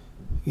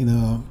 you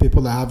know,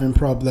 people are having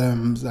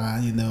problems,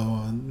 and, you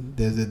know,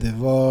 there's a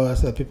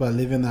divorce, or people are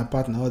living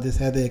apart and all this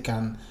headache,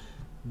 and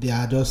they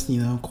are just,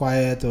 you know,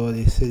 quiet, or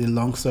they see the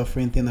long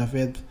suffering thing of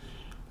it.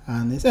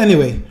 And it's,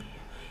 anyway,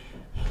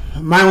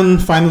 my own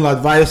final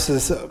advice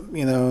is,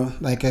 you know,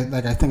 like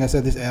I think I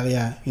said this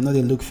earlier, you know,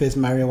 the look face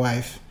marry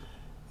wife.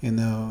 You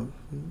know,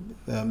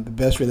 the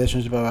best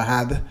relationship I've ever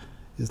had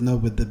is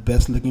not with the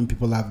best looking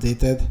people I've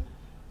dated.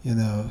 You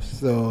know,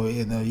 so,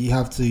 you know, you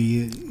have to.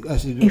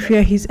 If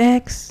you're his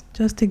ex,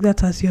 just take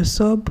that as your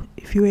sub.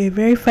 If you were a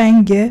very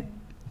fine girl,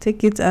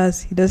 take it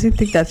as he doesn't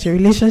think that your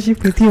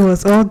relationship with you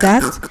was all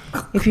that.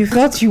 If you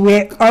felt you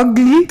were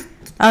ugly,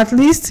 at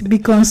least be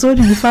consoled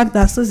in the fact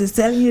that Sos is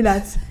telling you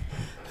that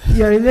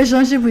your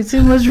relationship with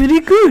him was really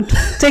good.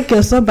 Take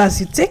your sub as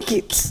you take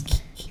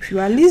it. If you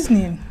are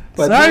listening,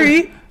 But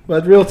sorry.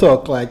 But real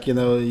talk, like,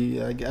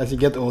 as you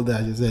get older,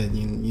 as you said,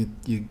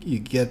 you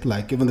get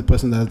like, even the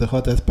person that's the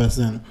hottest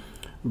person,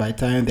 by the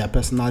time their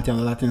personality and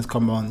other things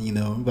come on,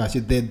 as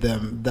you date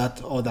them,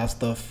 all that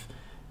stuff,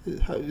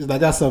 it's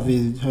like that stuff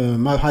is,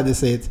 how they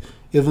say it,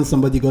 even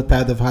somebody got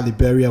tired of Halle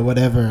Berry or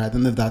whatever. I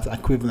don't know if that's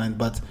equivalent,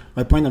 but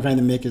my point I'm trying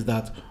to make is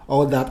that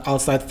all that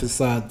outside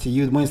facade, to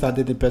you, when you start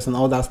dating the person,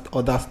 all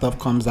that stuff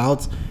comes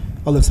out,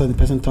 all of a sudden the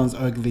person turns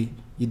ugly.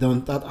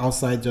 That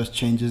outside just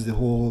changes the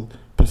whole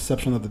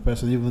perception of the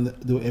person, even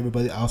though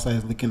everybody outside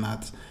is looking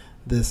at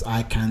this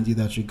eye candy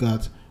that you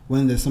got.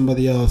 When there's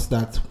somebody else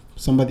that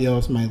somebody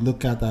else might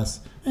look at as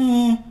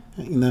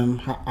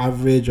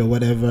average or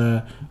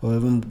whatever, or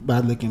even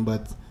bad looking,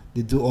 but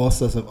they do all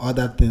sorts of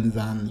other things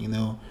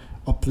and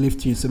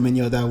uplift you in so many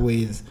other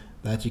ways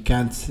that you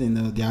can't,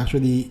 they're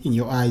actually, in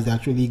your eyes, they're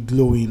actually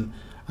glowing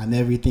and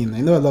everything.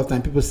 I know a lot of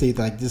times people say it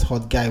like this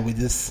hot guy with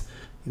this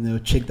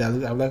chick that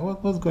I'm like,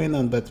 what's going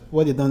on? But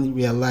what they don't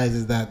realize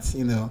is that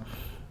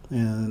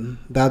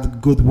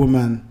that good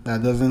woman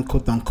that doesn't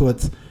quote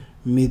unquote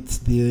meet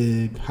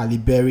the Halle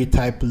Berry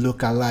type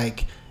look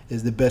alike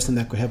is the best thing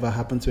that could ever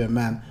happen to a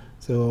man.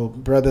 So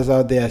brothers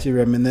out there, as you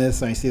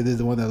reminisce and you see this is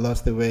the one that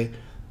lost the way,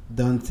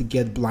 don't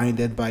get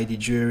blinded by the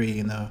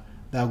jury.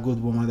 That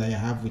good woman that you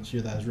have with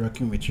you, that's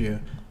working with you,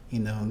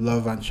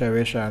 love and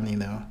cherish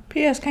and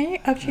P.S. Can you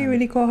actually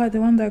really call her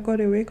the one that got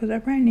away? Because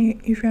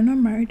apparently, if you're not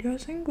married, you're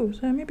single.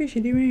 So maybe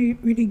she didn't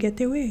really get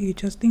away. You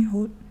just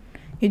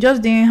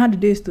didn't have the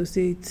days to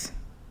say it.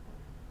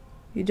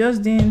 You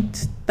just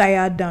didn't tie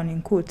her down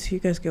in quotes. You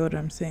guys get what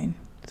I'm saying?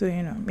 So,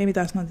 maybe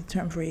that's not the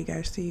term for you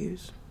guys to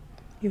use.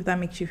 If that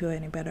makes you feel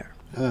any better.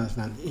 I don't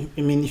understand.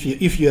 I mean,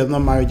 if you have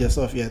not married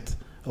yourself yet,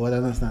 or what? I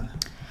don't understand.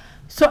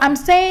 So I'm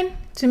saying,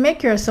 to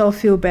make yourself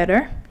feel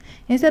better,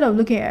 instead of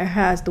looking at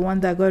her as the one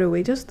that got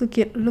away, just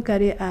look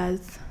at it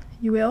as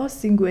you were all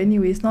single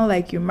anyway. It's not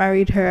like you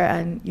married her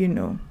and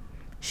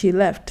she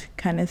left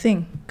kind of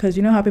thing. Because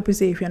you know how people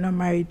say if you're not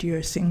married,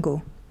 you're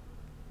single.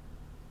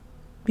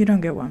 You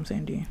don't get what I'm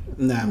saying, do you?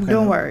 Nah,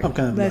 don't worry. I'm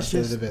kind of Let's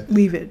just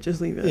leave it.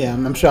 Just leave it. Yeah,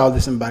 I'm sure I'll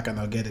listen back and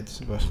I'll get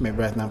it. But maybe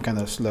right now I'm kind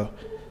of slow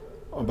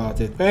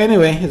about it. But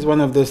anyway, it's one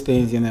of those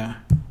things,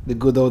 the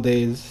good old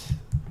days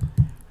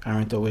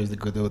aren't always the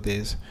good old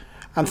days.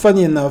 And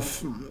funny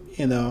enough,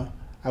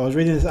 I was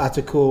reading this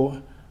article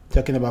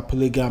talking about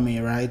polygamy,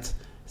 right?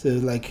 So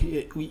like,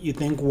 you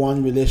think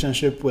one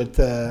relationship with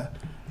a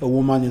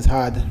woman is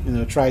hard,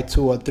 try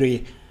 2 or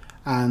 3.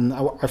 And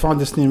I found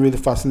this thing really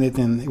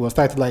fascinating. It was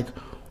titled like,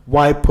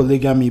 "Why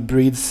Polygamy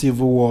Breeds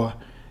Civil War."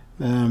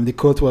 The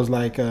quote was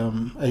like,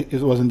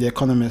 it was in The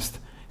Economist.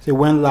 So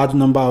when large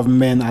number of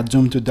men are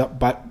doomed to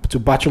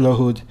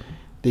bachelorhood,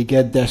 they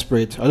get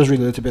desperate. I'll just read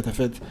a little bit of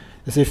it.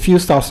 They say few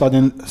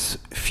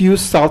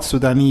South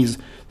Sudanese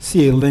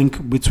see a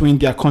link between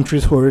their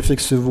country's horrific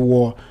civil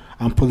war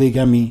and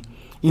polygamy.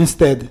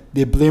 Instead,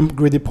 they blame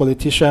greedy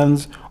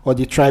politicians or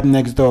the tribe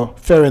next door.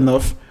 Fair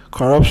enough.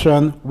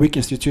 Corruption, weak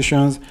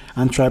institutions,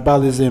 and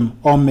tribalism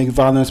all make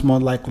violence more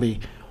likely.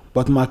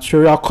 But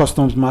material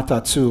customs matter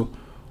too.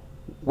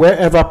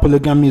 Wherever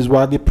polygamy is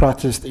widely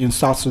practiced in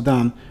South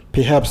Sudan,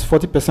 perhaps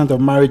 40% of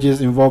marriages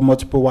involve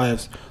multiple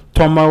wives.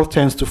 Turmoil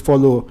tends to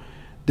follow.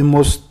 The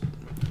most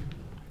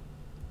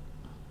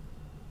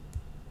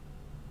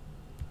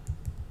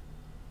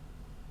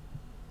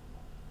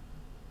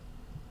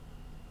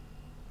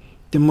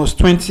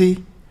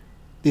 20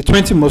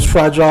 most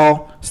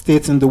fragile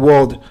states in the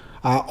world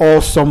are all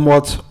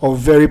somewhat or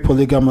very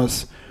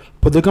polygamous.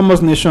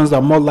 Polygamous nations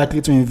are more likely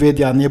to invade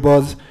their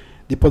neighbors.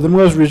 The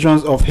polygamous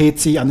regions of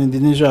Haiti and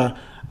Indonesia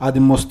are the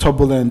most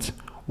turbulent.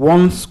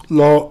 One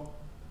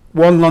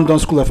London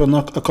School of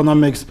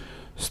Economics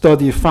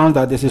study found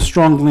that there's a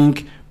strong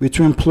link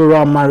between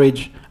plural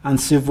marriage and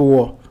civil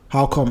war.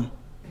 How come?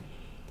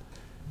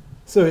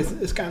 So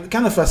it's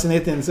kind of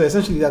fascinating. So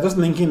essentially, they're just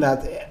linking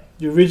that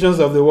the regions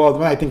of the world,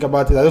 when I think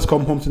about it, I just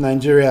come home to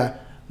Nigeria,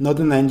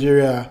 northern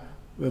Nigeria,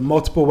 with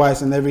multiple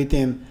wives and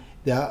everything.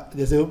 There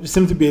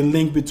seems to be a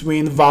link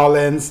between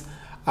violence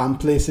and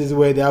places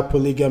where there are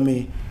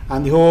polygamy.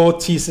 And the whole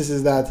thesis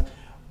is that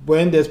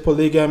when there's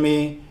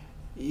polygamy,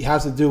 it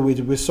has to do with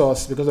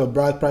resource because of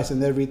bride price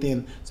and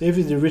everything. So if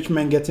it's the rich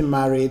men getting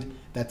married,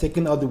 they're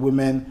taking all the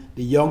women.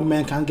 The young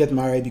men can't get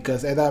married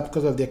because either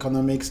because of the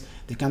economics,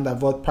 they can't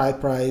afford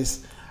bride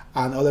price,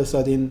 and all of a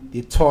sudden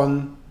they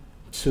turn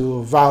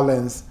to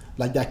violence.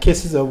 Like there are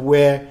cases of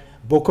where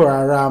Boko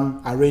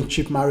Haram arrange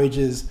cheap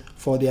marriages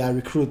for their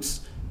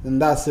recruits,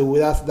 and that's the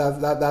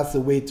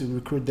way to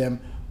recruit them.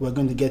 We're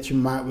going to get you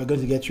married. We're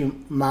going to get you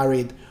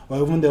married.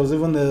 Or even there was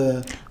even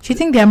the. Do you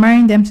think they're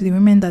marrying them to the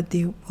women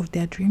of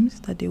their dreams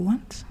that they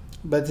want?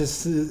 But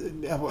it's the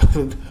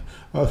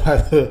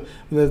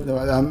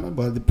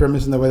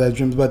premise in the way their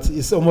dreams. But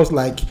it's almost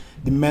like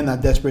the men are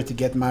desperate to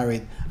get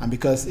married, and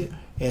because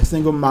a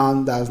single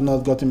man that has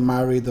not gotten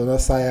married or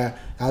not sire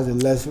has a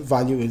less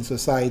value in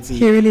society.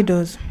 He really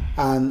does.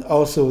 And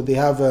also they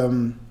have,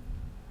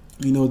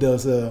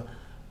 there's a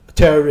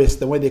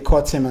terrorist. And when they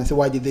caught him and said,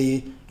 why did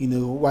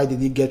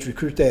he get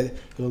recruited?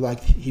 It was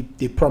like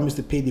they promised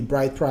to pay the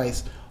bride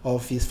price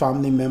of his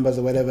family members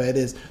or whatever it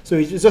is. So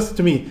it's just,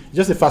 to me,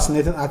 just a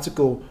fascinating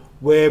article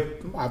where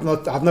I've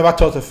never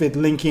thought of it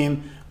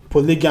linking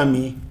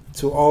polygamy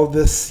to all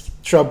this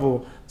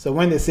trouble. So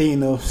when they say,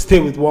 stay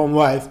with one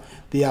wife,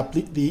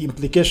 the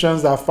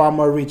implications are far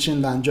more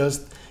reaching than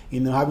just,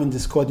 having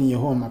discord in your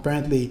home.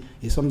 Apparently,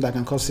 it's something that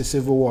can cause a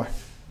civil war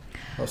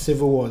or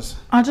civil wars.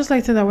 I'd just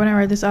like to say that when I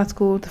read this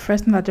article, the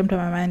first thing that jumped in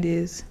my mind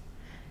is,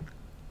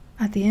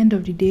 at the end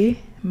of the day,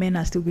 men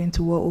are still going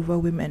to war over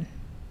women.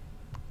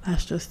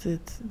 That's just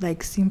it.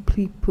 Like,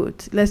 simply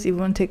put, let's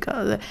even take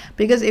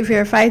because if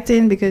you're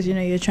fighting because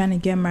you're trying to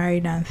get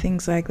married and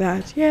things like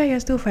that, yeah, you're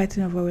still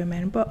fighting over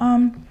women. But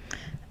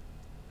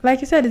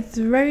like you said, it's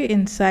very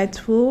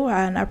insightful,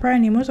 and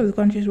apparently most of the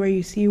countries where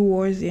you see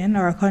wars in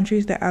are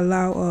countries that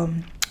allow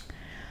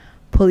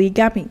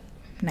polygamy.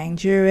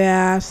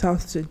 Nigeria,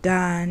 South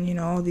Sudan,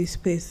 all these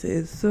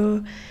places.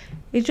 So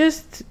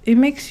it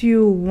makes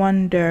you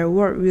wonder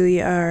what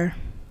really are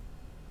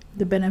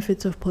the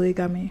benefits of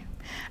polygamy.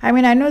 I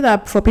mean, I know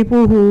that for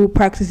people who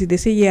practice it, they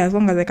say, yeah, as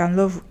long as I can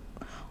love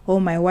all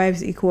my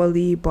wives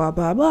equally, blah,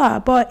 blah, blah.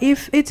 But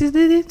if it is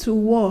leading to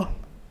war,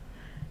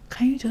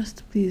 can you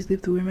just please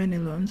leave the women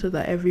alone so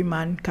that every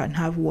man can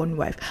have one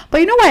wife?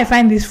 But you know why I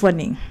find this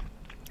funny?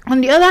 On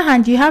the other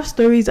hand, you have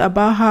stories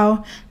about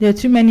how there are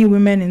too many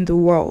women in the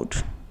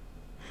world.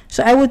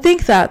 So I would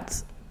think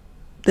that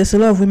there's a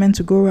lot of women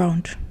to go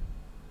around.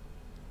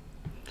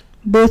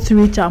 Both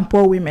rich and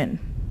poor women.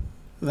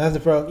 That's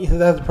the problem.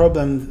 That's the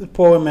problem. The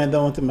poor women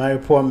don't want to marry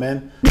poor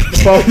men.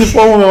 The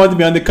poor women want to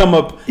be on the come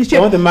up. They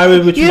want to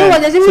marry rich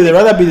men. So they'd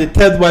rather be the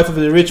third wife of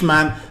the rich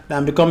man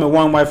than become a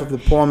one wife of the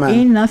poor man.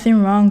 Ain't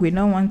nothing wrong with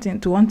not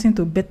wanting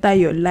to better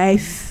your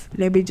life.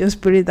 Let me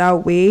just put it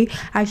that way.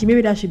 Actually,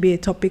 maybe that should be a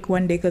topic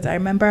one day, because I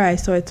remember I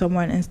saw it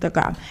somewhere on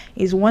Instagram.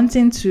 Is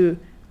wanting to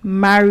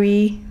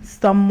marry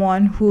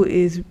someone who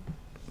is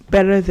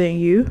better than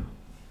you,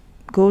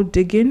 go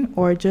digging,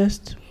 or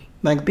just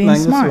being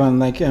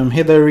smart. This one,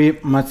 Hilary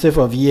Mattif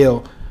of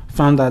Yale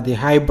found that the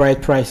high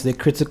bride price is a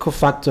critical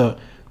factor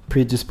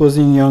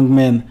predisposing young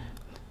men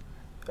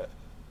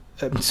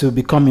to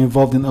become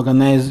involved in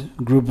organized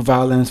group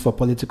violence for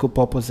political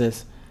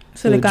purposes.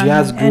 So the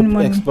jihad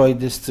group exploit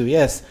this too.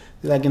 Yes,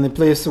 like in a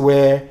place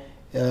where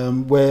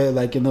Sudan,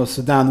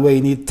 where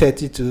you need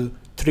 30 to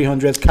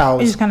 300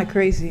 cows. It's kind of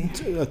crazy.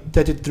 30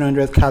 to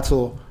 300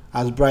 cattle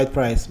as bride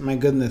price. My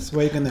goodness,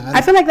 where are you gonna?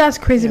 I feel like that's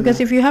crazy, because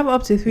if you have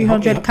up to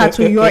 300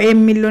 cattle, you're a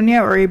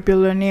millionaire or a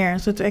billionaire.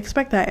 So to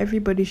expect that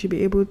everybody should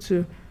be able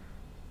to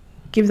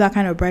give that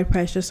kind of bride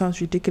price just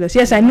sounds ridiculous.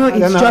 Yes, I know I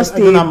don't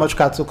know how much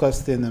cattle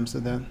cost in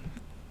Sudan.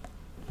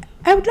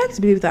 I would like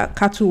to believe that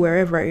cattle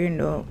wherever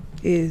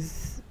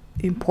is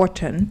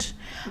important,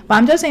 but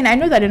I'm just saying, I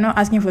know that they're not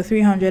asking for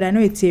 300. I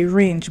know it's a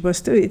range, but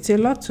still it's a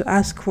lot to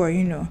ask for.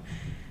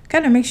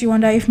 Kind of makes you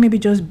wonder if maybe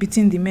just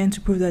beating the men to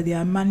prove that they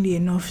are manly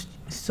enough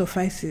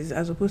suffices,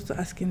 as opposed to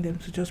asking them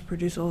to just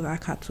produce all that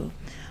cattle.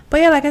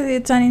 But yeah, like I said,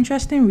 it's an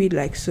interesting read,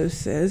 like So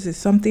says. It's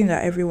something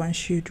that everyone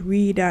should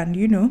read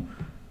and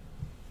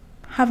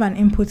have an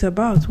input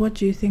about. What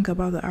do you think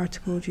about the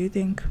article? Do you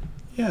think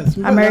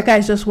America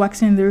is just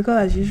waxing lyrical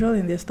as usual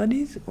in their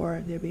studies,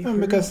 or they're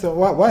being because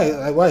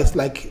why it's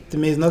like, to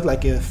me, it's not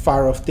like a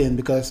far off thing,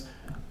 because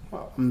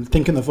I'm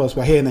thinking of us,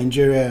 we're here in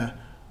Nigeria.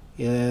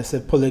 It's a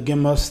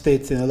polygamous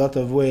state in a lot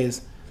of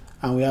ways,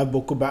 and we have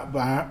Boko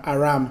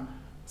Haram.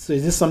 So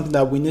is this something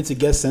that we need to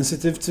get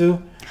sensitive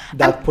to?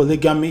 That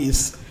polygamy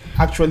is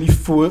actually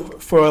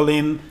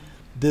fueling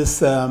this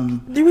the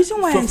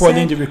reason why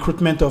fueling the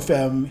recruitment of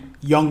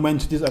young men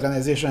to this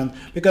organization.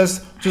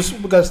 Because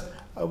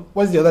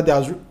what's the other day?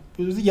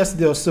 Was it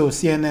yesterday or so?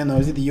 CNN, or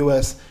is it the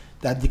US,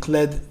 that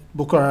declared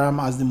Boko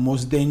Haram as the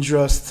most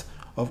dangerous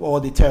of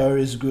all the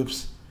terrorist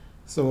groups?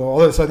 So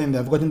all of a sudden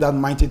they've gotten that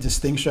mighty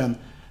distinction.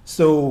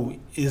 So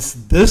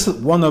is this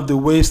one of the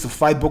ways to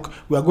fight Boko?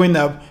 We are going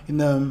up in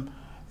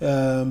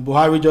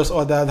Buhari just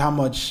ordered how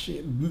much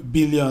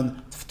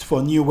billion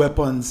for new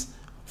weapons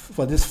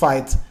for this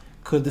fight.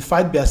 Could the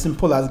fight be as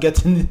simple as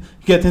getting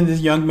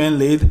these young men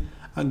laid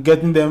and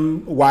getting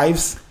them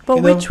wives?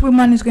 But which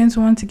woman is going to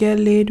want to get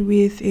laid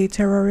with a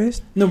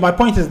terrorist? No, my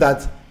point is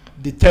that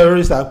the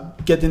terrorists are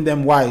getting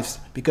them wives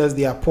because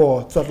they are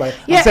poor, stuff like.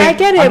 Yeah, I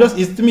get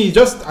it. To me,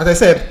 just as I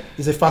said,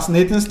 it's a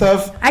fascinating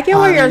stuff. I get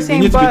what you're saying,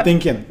 we need but to be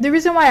thinking. The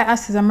reason why I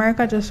asked is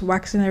America just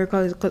waxing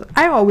lyrical is because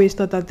I always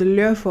thought that the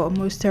lure for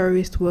most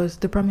terrorists was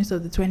the promise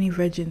of the 20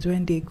 virgins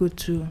when they go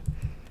to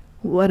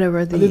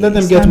whatever the. They let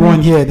them get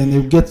one here, then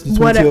they get the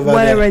 20 over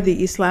whatever there.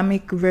 The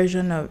Islamic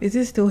version of. Is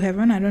it still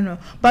heaven? I don't know.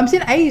 But I'm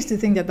saying I used to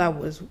think that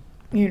was,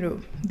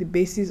 the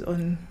basis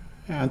on.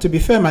 And to be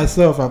fair,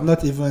 myself, I've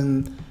not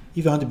even,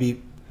 if I want to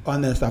be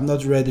honest, I've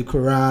not read the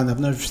Quran. I've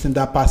not seen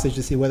that passage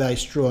to see whether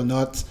it's true or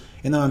not.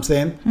 You know what I'm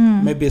saying?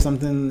 Maybe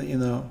something,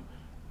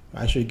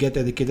 I should get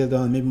educated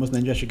on. Maybe most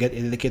Nigerians should get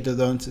educated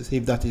on to see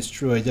if that is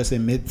true or just a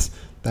myth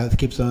that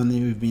keeps on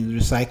being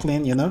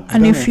recycling, you know.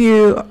 And if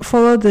you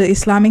follow the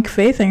Islamic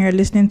faith and you're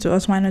listening to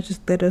us, why not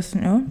just let us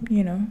know,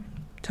 you know,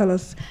 tell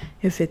us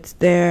if it's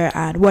there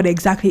and what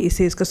exactly it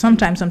says, because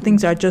sometimes some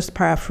things are just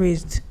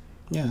paraphrased.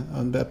 Yeah,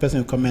 and the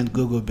person will comment,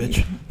 Google,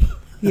 bitch.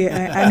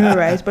 Yeah, I know,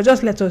 right? But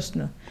just let us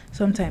know.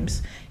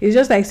 Sometimes it's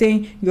just like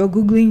saying you're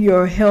Googling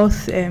your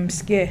health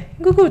scare.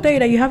 Google will tell you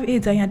that you have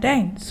AIDS and you're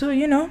dying. So,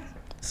 you know,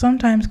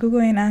 sometimes Google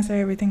ain't answer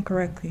everything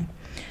correctly.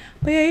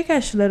 But yeah, you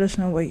guys should let us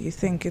know what you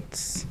think.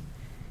 It's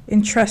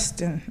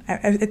interesting.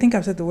 I think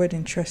I've said the word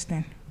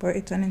interesting, but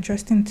it's an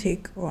interesting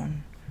take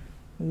on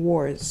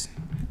wars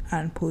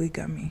and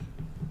polygamy,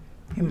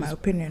 in my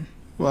opinion.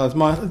 Well,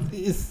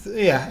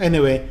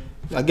 anyway,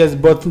 I guess,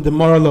 but the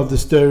moral of the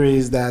story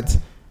is that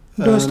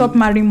don't stop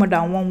marrying more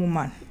than one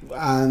woman.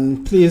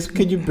 And please,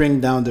 could you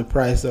bring down the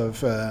price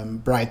of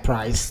bride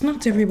price? It's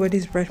not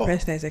everybody's bride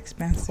price that is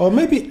expensive. Or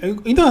maybe,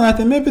 you know, I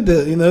think maybe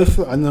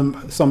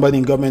if somebody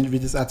in government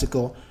read this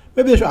article,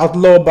 maybe they should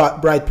outlaw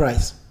bride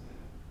price.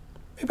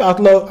 Maybe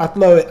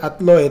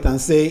outlaw it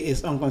and say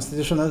it's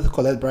unconstitutional to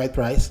collect bride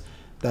price,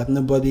 that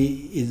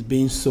nobody is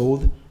being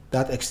sold,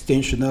 that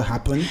exchange should not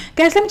happen.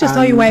 Guys, let me just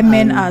tell you why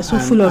men are so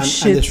full of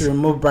shit. And they should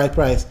remove bride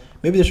price.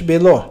 Maybe there should be a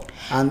law,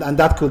 and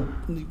that could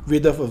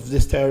rid off of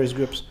these terrorist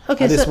groups.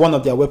 Okay, and it's one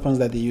of their weapons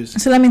that they use.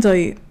 So let me tell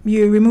you,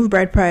 you remove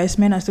bride price,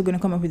 men are still going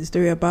to come up with the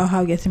story about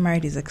how getting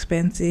married is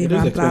expensive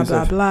and blah,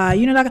 blah, blah.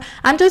 You know, like,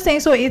 I'm just saying,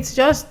 so it's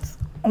just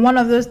one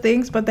of those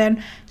things, but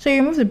then, so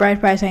you remove the bride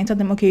price and you tell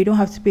them, okay, you don't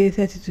have to pay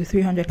 30 to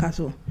 300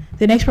 castle.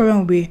 The next problem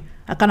will be,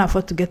 I can't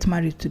afford to get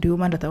married to the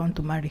woman that I want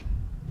to marry.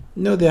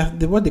 No,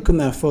 what they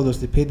couldn't afford was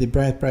to pay the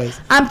bride price.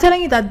 I'm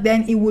telling you that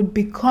then it would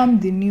become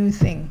the new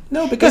thing.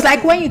 No, because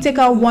like when you take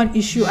out one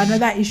issue,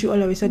 another issue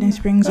all of a sudden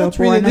springs up.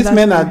 Really, these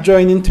men are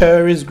joining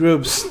terrorist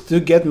groups to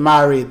get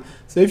married.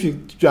 So if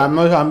it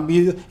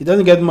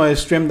doesn't get more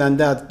extreme than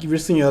that,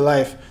 risking your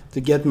life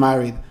to get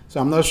married. So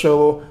I'm not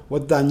sure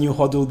what that new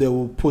hurdle they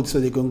will put so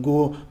they can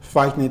go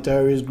fight in a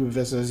terrorist group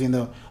versus,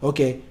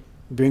 okay,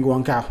 bring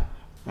one cow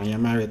and you're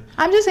married.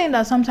 I'm just saying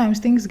that sometimes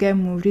things get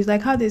moved. It's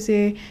like how they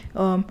say,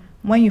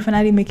 when you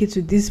finally make it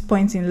to this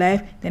point in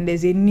life, then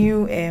there's a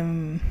new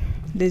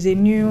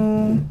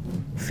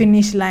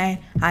finish line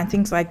and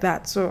things like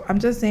that. So I'm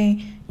just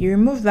saying, you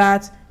remove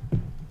that,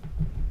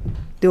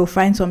 they'll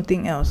find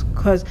something else.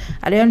 Because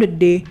at the end of the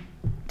day,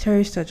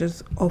 terrorists are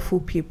just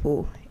awful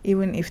people.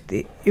 Even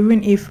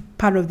if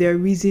part of their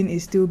reason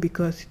is still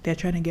because they're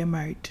trying to get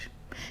married.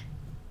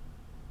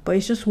 But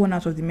it's just one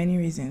out of the many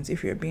reasons,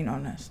 if you're being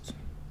honest.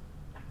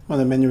 One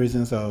of the many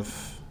reasons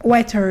of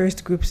why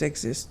terrorist groups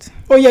exist.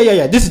 Oh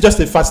yeah. This is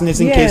just a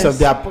fascinating case of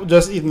their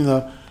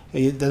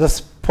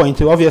just point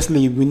to.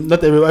 Obviously,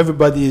 not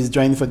everybody is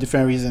joining for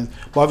different reasons.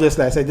 But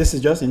obviously, I said this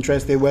is just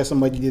interesting where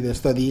somebody did a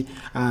study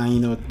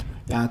and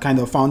and kind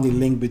of found the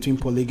link between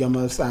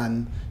polygamous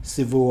and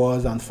civil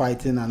wars and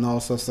fighting and all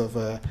sorts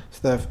of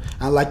stuff.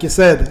 And like you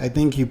said, I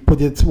think you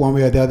put it one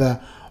way or the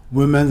other.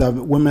 Women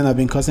have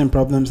been causing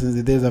problems since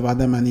the days of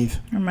Adam and Eve.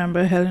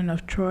 Remember Helen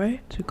of Troy?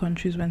 2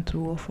 countries went to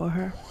war for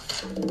her.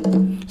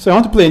 So I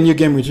want to play a new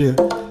game with you.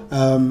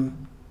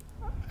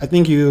 I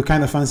think you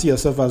kind of fancy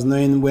yourself as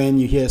knowing when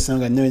you hear a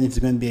song and knowing it's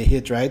going to be a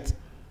hit, right?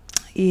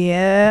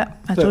 Yeah,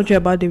 I told you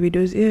about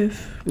Davido's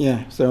If.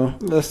 Yeah, so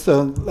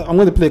I'm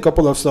going to play a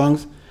couple of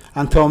songs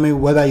and tell me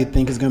whether you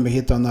think it's going to be a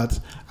hit or not.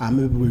 And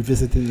maybe we'll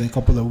revisit it in a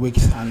couple of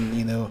weeks.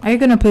 And Are you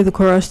going to play the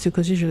chorus too?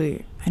 Because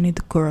usually I need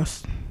the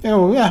chorus.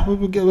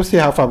 We'll see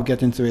how far we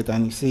get into it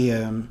and see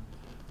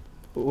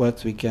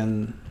what we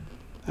can,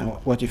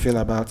 what you feel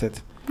about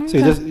it. Okay. So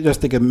you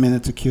just take a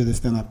minute to cue this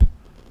thing up.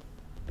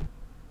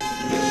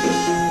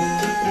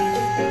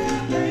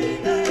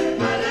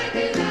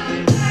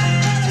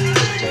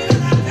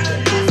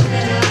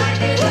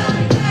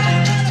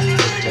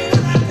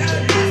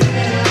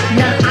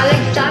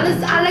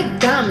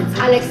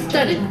 I like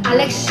stunning, I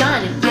like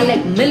shining, I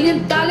like $1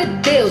 million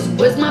deals.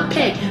 Where's my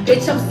pen?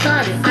 Bitch, I'm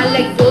signing. I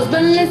like those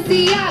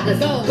Balenciagas,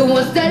 the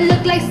ones that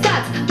look like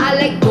socks. I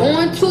like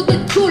going to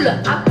the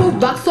Tula, I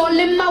put rocks all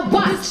in my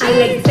watch. I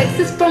like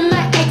texts from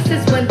my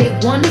exes when they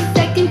want a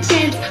second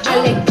chance. I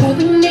like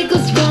proving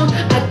niggas wrong,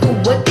 I do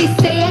what they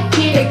say I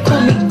can't. They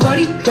call me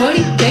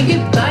Cardi,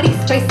 banging body,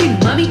 spicy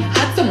mommy,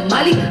 hot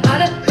tamale,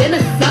 hotter than a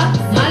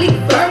Somali.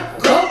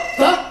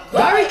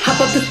 Ferrari, hop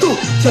up the stoop,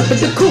 jump in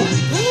the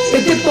coupe.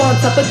 Dip on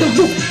top of the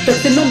roof,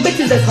 flexing on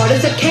bitches as hard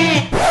as I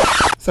can.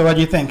 So what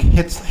do you think?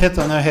 Hit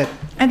or no hit?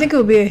 I think it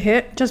will be a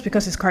hit just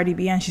because it's Cardi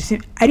B, and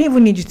I didn't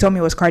even need you to tell me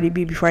it was Cardi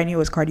B before I knew it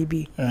was Cardi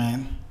B.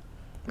 Right.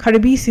 Cardi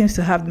B seems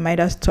to have the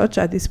Midas touch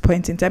at this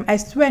point in time. I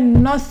swear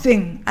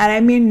nothing, and I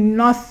mean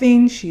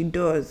nothing she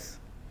does.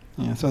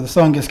 Yeah. So the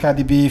song is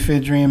Cardi B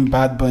featuring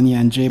Bad Bunny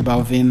and J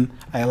Balvin.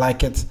 I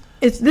like it.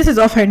 This is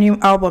off her new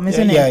album,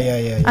 isn't it?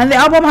 Yeah. And the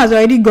album has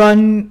already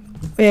gone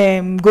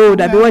gold.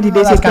 What did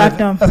they say?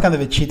 Platinum. That's kind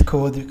of a cheat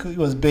code. It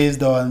was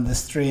based on the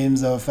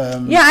streams of.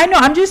 Yeah, I know.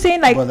 I'm just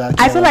saying, like,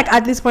 I feel like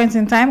at this point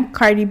in time,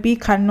 Cardi B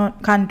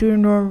can do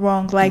no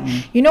wrong. Like,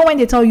 you know, when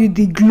they tell you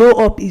the glow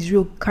up is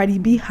real, Cardi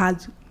B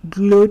has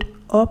glowed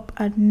up,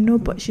 and no,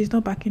 but she's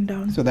not backing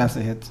down. So that's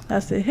a hit.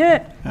 That's a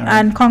hit. Right.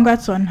 And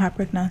congrats on her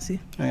pregnancy.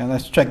 Yeah,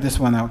 let's check this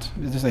one out.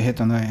 Is this a hit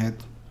or not a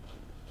hit?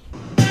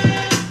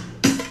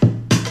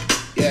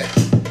 Yeah.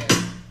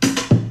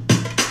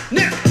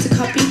 Now to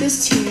copy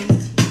this tune,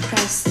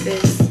 press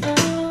this.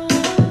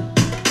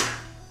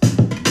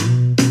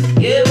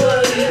 Yeah,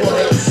 what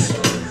else?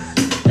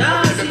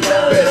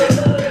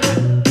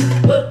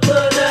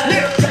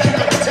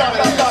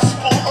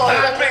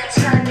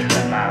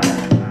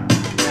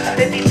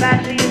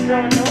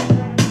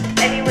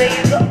 Anyway,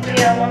 you got me,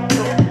 I want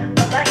to. I'm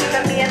not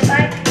even me and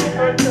mine, you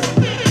go to.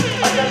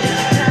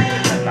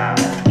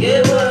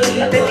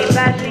 Yeah, baby,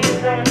 badly, you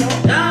don't know.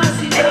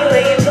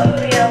 Anyway, you got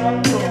me, I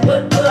want to. I'm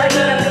not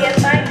even me and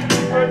mine,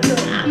 you go to.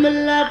 I'm in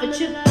love with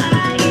your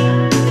body.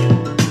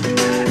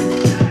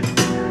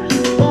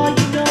 Boy,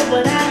 you know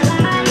what I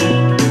like.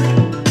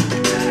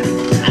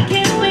 I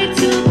can't wait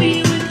to be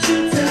with you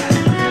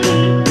tonight.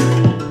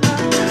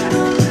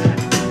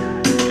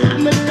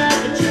 I'm in love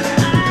with your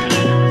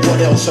body. What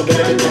else? I'm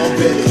better than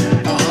already.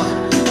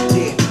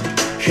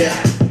 Yeah,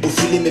 I'm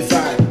feeling the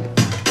vibe.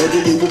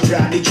 Although you will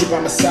proud, need you by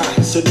my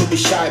side. So don't be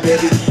shy,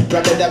 baby.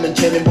 Rather than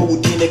jamming, but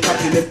we'll do a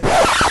compliment.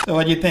 So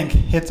what do you think?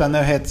 Hits or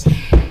no hits?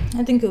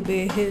 I think it'll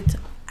be a hit.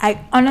 I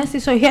honestly,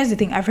 so here's the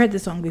thing. I've heard the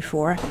song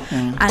before,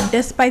 and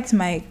despite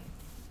my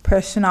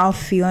personal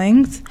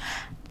feelings,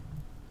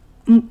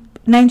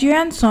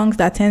 Nigerian songs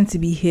that tend to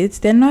be hits,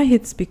 they're not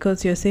hits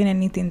because you're saying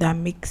anything that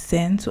makes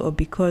sense or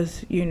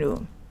because, you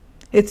know,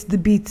 it's the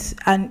beats.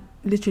 And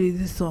literally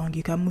this song,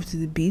 you can move to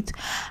the beat.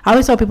 I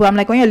always tell people, I'm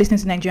like, when you're listening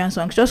to Nigerian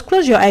songs, just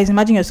close your eyes,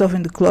 imagine yourself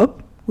in the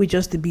club with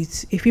just the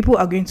beats. If people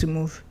are going to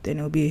move, then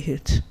it'll be a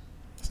hit.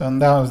 So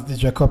that was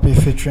DJ Copy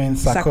featuring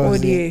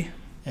Sarkozy.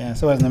 Yeah,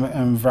 so what's the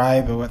name?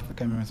 Vibe or what? I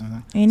can't remember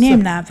something. Her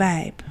name na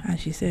Vibe, as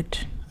she said.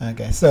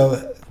 Okay,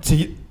 so to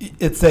you,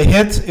 it's a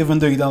hit even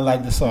though you don't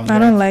like the song. I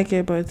don't like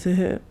it, but it's a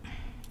hit.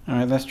 All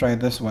right, let's try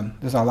this one.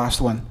 This is our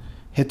last one.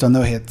 Hit or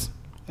no hit?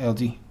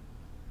 LG.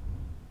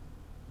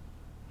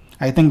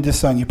 I think this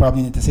song you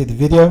probably need to see the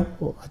video.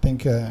 I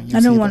think I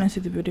don't want to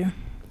see the video.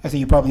 I think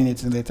you probably need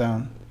to later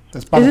on.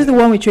 Is this the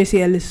one with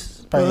Tracy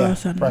Ellis?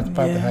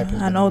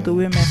 And all the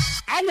women.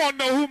 I want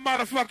to know who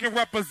motherfucking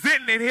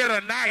representing it here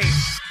tonight.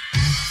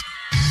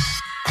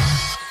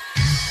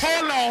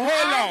 Hold on.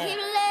 I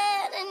keep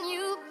letting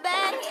you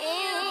back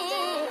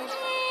in.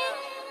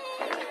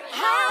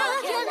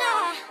 How can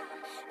I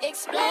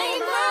explain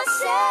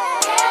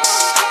myself?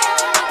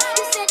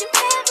 You said you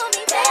care for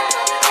me,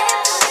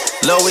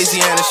 baby.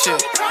 Louisiana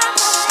shit.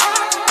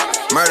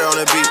 Murder on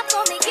the beat.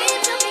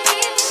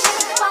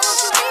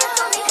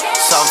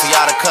 Something for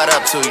y'all to cut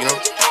up to, you know?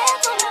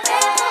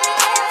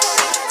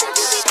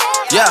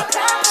 Yeah.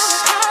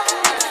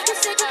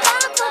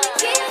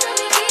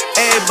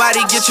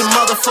 Everybody get your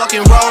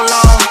motherfucking roll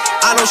on.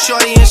 I know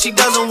shorty and she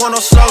doesn't want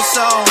no slow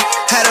song.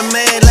 Had a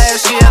man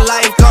last year,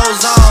 life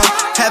goes on.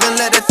 Haven't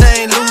let that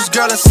thing loose,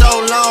 girl, in so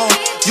long.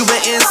 You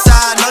been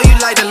inside, know you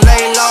like to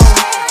lay low.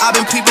 I've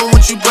been peeping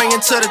what you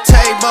bringing to the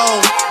table.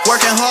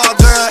 Working hard,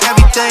 girl,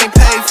 everything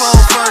paid for.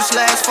 First,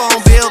 last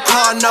phone bill,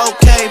 car, no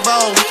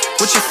cable.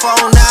 With your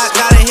phone out,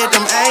 gotta hit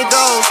them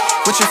angles.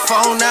 With your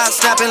phone out,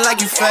 snapping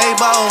like you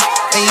Fable.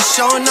 And you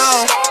showing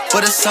off,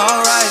 but it's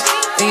alright.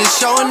 And you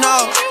showing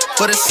off,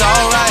 but it's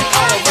alright.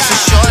 It's a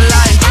short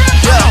life,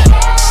 yeah.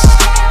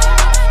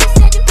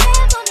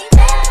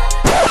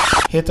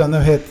 Hit or no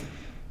hit?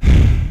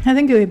 I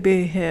think it would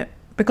be a hit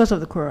because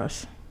of the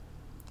chorus.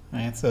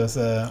 Right, so it's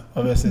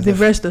obviously the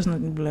verse does not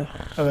blur.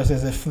 Obviously,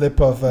 it's a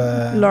flip of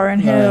Lauryn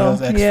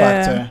Hill's X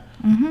Factor.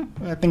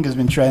 Mm-hmm. I think it's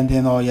been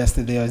trending all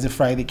yesterday. Or is it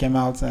Friday came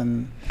out?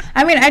 And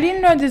I mean, I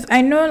didn't know this.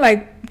 I know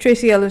like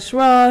Tracy Ellis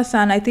Ross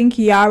and I think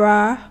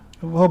Yara.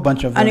 A whole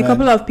bunch of and a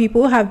couple of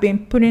people have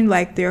been putting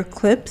like their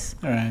clips.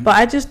 Right. But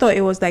I just thought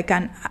it was like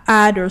an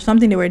ad or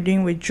something they were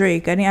doing with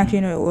Drake. I didn't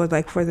actually know it was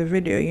like for the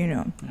video, you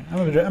know.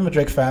 I'm a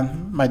Drake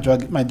fan. My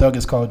dog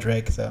is called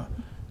Drake, so.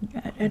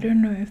 I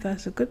don't know if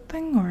that's a good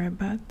thing or a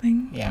bad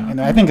thing. Yeah, you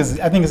know, I think it's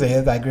a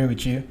hit. I agree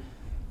with you.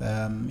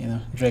 You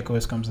know, Drake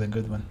always comes with a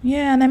good one.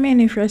 Yeah, and I mean,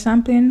 if you're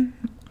sampling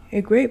a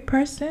great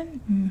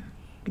person,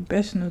 you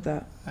best know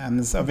that. And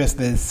it's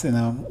obviously, it's, you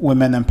know,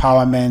 women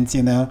empowerment.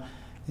 You know,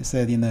 you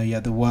said, you know,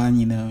 you're the one.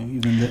 You know,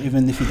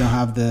 even if you don't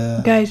have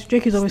the guys,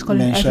 Drake is always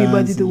calling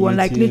everybody the one.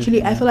 Like literally,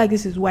 yeah. I feel like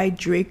this is why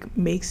Drake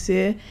makes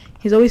it.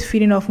 He's always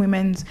feeding off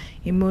women's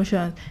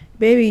emotions.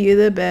 Baby,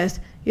 you're the best.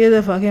 You're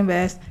the fucking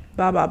best.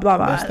 Blah blah blah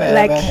blah.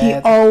 Like he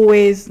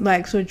always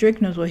like, so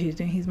Drake knows what he's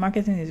doing. His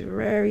marketing is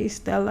very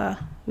stellar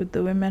with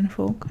the women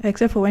folk,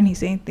 except for when he's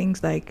saying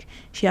things like,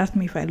 she asked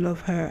me if I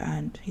love her,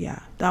 and yeah,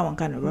 that one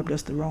kind of rubbed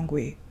us the wrong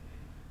way,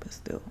 but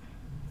still.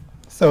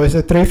 So it's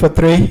a 3 for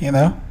 3, you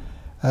know.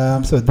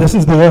 So this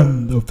is the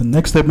end of the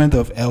next segment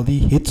of LD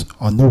Hits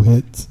or No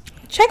Hits.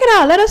 Check it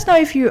out. Let us know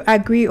if you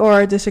agree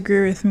or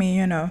disagree with me,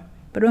 you know.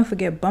 But don't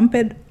forget, bump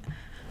it,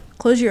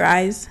 close your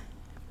eyes,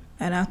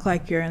 and act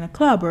like you're in a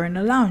club or in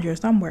a lounge or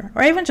somewhere,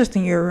 or even just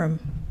in your room.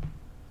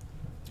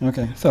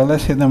 Okay, so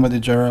let's hit them with the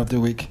juror of the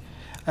week.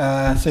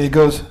 So it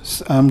goes,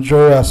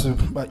 juror,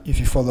 if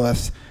you follow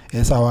us,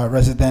 is our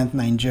resident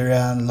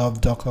Nigerian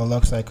love doctor,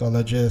 love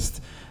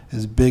psychologist.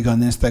 Is big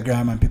on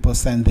Instagram, and people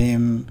send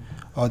him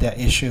all their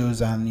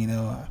issues, and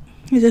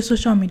He's a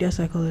social media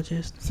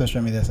psychologist. Social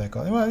media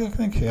psychologist. Well, I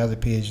think he has a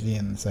PhD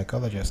in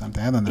psychology or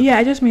something. I don't know. Yeah,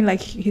 I just mean like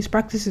his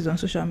practices on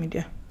social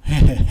media.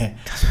 I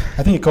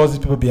think he calls it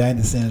people behind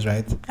the scenes,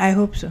 right? I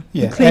hope so.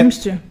 Yeah. He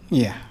claims to.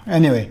 Yeah.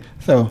 Anyway,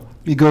 so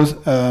it goes.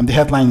 The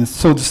headline is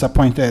 "So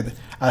disappointed,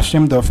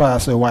 ashamed of her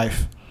as a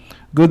wife."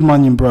 Good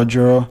morning, bro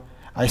Joro.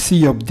 I see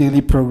your daily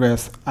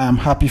progress. I am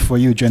happy for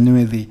you,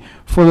 genuinely.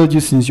 Followed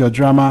you since your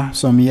drama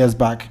some years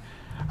back.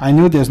 I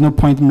know there's no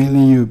point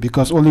mailing you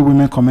because only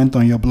women comment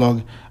on your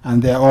blog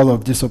and they're all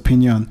of this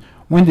opinion.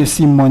 When they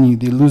see money,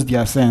 they lose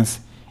their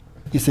sense.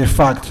 It's a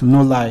fact,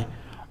 no lie.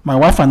 My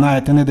wife and I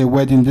attended a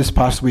wedding this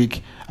past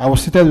week. I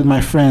was seated with my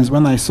friends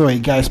when I saw a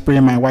guy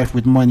spraying my wife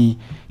with money.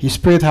 He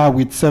sprayed her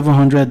with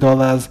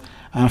 $700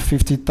 and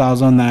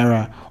 50,000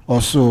 naira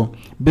or so.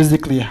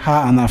 Basically,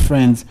 her and her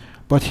friends.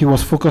 But he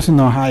was focusing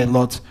on her a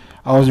lot.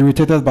 I was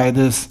irritated by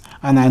this,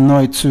 and I know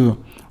it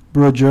too.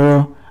 Bro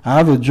Joro, I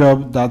have a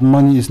job that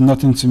money is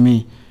nothing to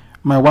me.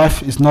 My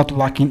wife is not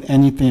lacking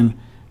anything.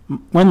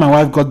 When my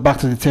wife got back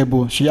to the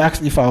table, she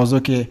asked if I was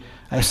okay.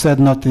 I said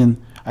nothing.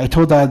 I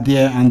told her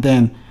there and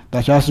then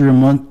that she has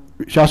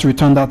to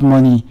return that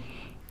money.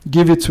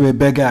 Give it to a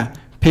beggar.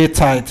 Pay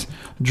tight.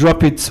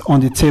 Drop it on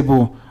the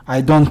table.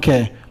 I don't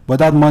care. But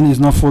that money is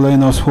not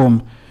following us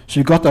home.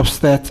 She got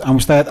upset and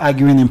we started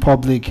arguing in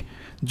public.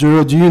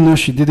 Joro, do you know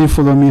she didn't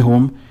follow me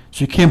home?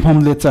 She came home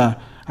later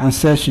and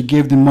said she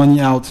gave the money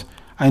out.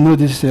 I know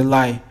this is a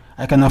lie.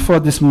 I can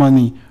afford this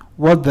money.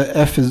 What the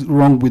F is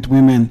wrong with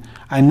women?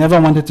 I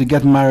never wanted to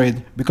get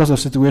married because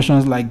of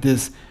situations like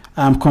this.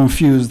 I am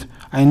confused.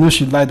 I know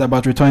she lied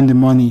about returning the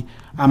money.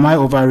 Am I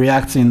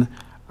overreacting?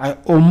 I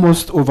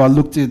almost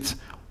overlooked it,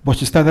 but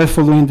she started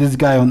following this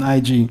guy on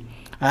IG.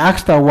 I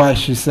asked her why.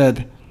 She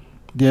said,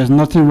 there's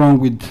nothing wrong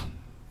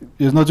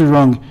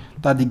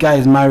that the guy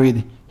is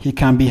married. He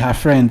can be her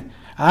friend.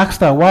 I asked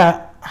her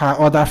why her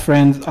other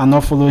friends are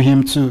not following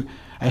him too.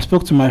 I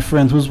spoke to my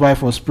friend whose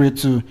wife was sprayed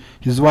too.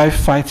 His wife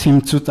fights him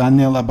tooth and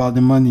nail about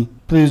the money.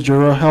 Please,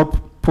 Joro,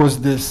 help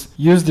post this.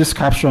 Use this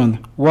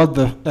caption. What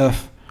the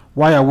F?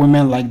 Why are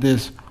women like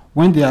this?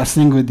 When they are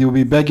single, they will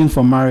be begging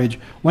for marriage.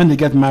 When they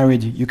get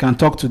married, you can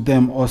talk to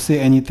them or say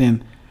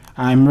anything.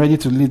 I'm ready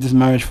to leave this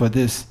marriage for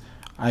this.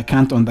 I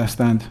can't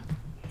understand.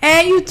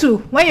 And you too,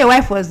 when your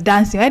wife was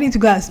dancing, why didn't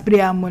you go and spray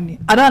her money?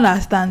 I don't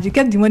understand. You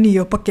kept the money in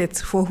your pocket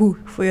for who?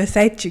 For your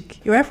side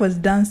chick. Your wife was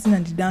dancing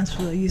on the dance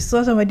floor. You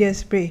saw somebody else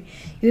spray.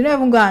 You didn't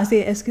even go and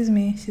say, excuse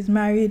me, she's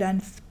married,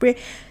 and spray.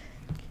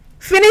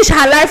 Finish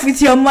her life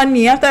with your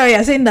money. After all,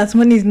 you're saying that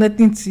money is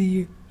nothing to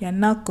you. You're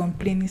now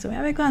complaining. So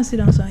I'm going to sit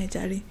down somewhere,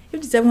 Charlie.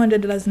 If the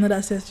 $700 is not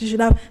access, you should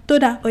have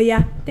told her, oh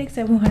yeah, take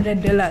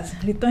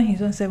 $700. Return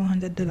his own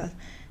 $700.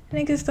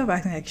 And then stop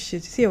acting like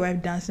shit. You see your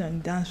wife dancing on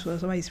the dance floor,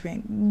 somebody's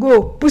praying.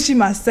 Go, push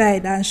him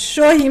aside and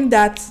show him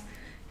that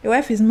your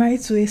wife is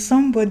married to a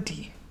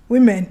somebody.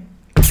 Women,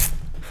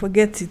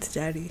 forget it,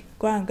 Charlie.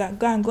 Go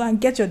and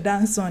get your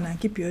dance on and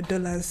keep your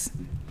dollars.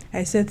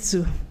 I said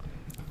so.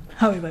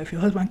 However, if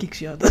your husband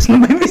kicks you out, that's not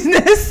my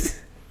business.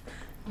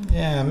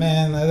 Yeah,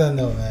 man, I don't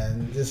know,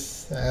 man.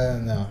 I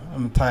don't know.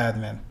 I'm tired,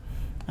 man.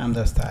 I'm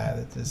just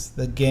tired.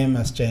 The game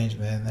has changed,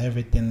 man.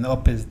 Everything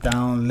up is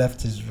down,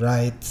 left is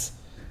right.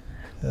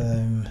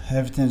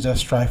 Everything's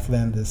just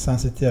trifling. The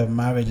sanctity of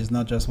marriage is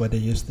not just what it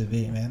used to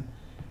be, man.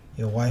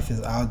 Your wife is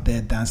out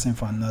there dancing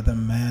for another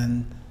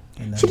man.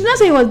 She did not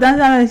say he was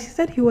dancing. She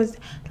said he was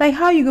like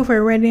how you go for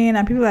a wedding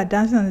and people are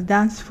dancing on the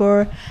dance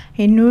floor.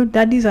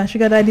 Daddies and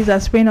sugar daddies are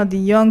spraying on the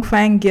young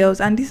fine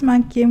girls, and this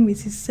man came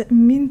with his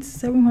mint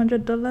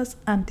 $700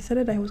 and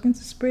decided that he was going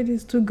to spray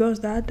these two girls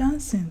that are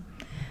dancing.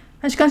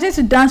 And she continues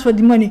to dance for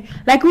the money,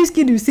 like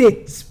Whiskey will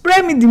say,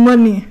 "Spray me the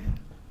money."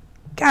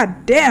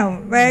 God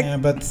damn, like. Yeah,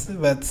 but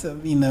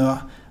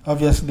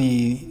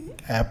obviously,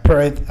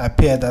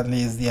 appeared at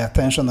least the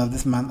attention of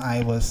this man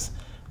was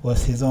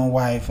his own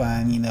wife,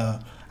 and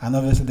and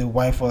obviously the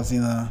wife was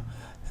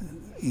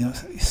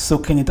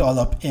soaking it all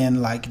up in,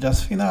 like,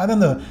 just I don't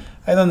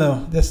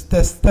know. There's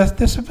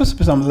supposed to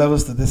be some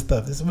levels to this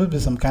stuff. There's supposed to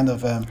be some kind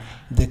of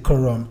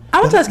decorum. I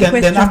want to ask a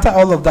question. Then after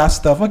all of that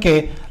stuff,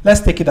 okay, let's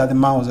take it that the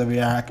man was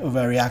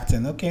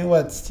overreacting. Okay,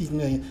 what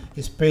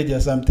you sprayed or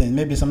something?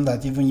 Maybe something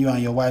that even you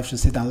and your wife should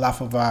sit and laugh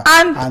over.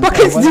 And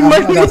pockets the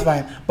money. That's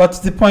fine. But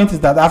the point is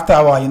that after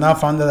a while, you now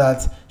found out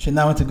that she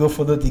now went to go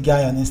follow the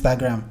guy on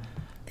Instagram.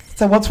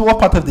 So what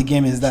part of the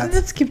game is that?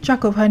 Let's keep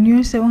track of her new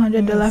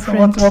 $700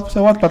 friend.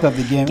 So what part of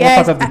the game?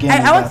 Guys, what part of the game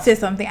I want to say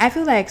something. I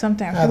feel like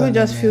sometimes people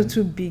just feel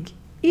too big.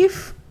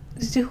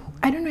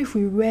 I don't know if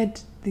we read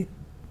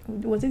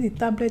was it the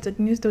tablet or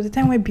the news? There was a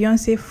time where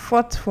Beyonce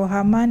fought for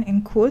her man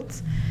in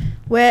quotes,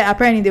 where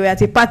apparently they were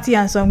at a party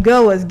and some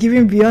girl was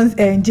giving Beyonce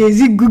and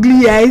Jay-Z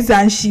googly eyes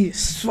and she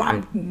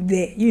swam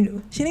there. You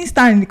know, she didn't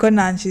stand in the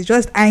corner and she's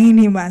just eyeing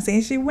him and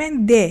saying she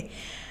went there.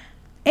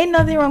 Ain't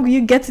nothing wrong with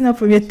you getting up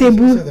from your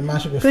table. So the man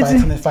should be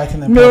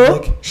fighting in no,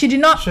 public. She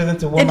did not. Shouldn't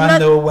the woman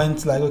know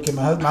went like, okay,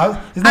 my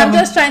husband. I'm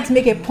just trying to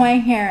make a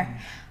point here.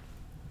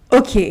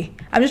 Okay,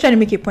 I'm just trying to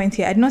make a point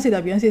here. I did not say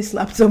that Beyonce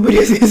slapped somebody.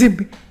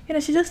 You know,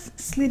 she just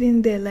slid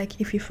in there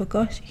like, if you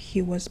forgot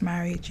he was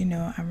married, you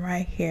know, I'm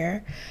right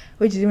here.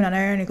 Which is even an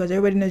irony because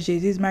everybody knows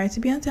Jay-Z is married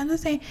to Beyonce. I'm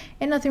just saying,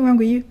 ain't nothing wrong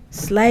with you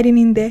sliding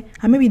in there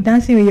and maybe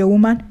dancing with your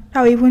woman.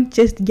 That will even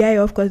chase the guy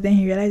off because then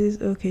he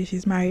realizes, okay,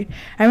 she's married.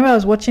 I remember I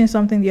was watching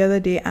something the other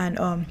day and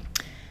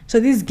so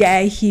this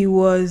guy,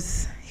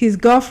 his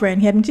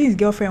girlfriend, he had been to his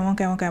girlfriend one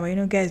time, but you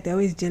know, guys, they're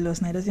always jealous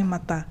and it doesn't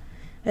matter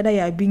whether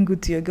you are being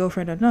good to your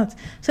girlfriend or not.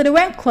 So they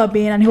went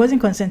clubbing and he wasn't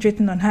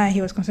concentrating on her.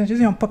 He was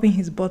concentrating on popping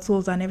his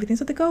bottles and everything.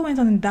 So the girl went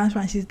on the dance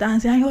floor and she's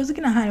dancing and he was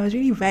looking at her and he was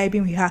really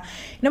vibing with her.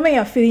 You know when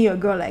you're feeling your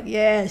girl like,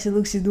 yeah,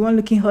 she's the one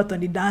looking hot on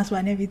the dance floor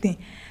and everything.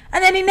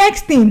 And then the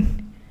next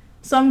thing,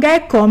 some guy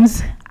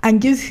comes and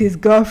gives his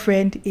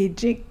girlfriend a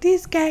drink.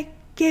 This guy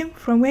came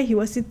from where he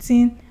was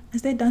sitting and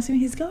started dancing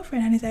with his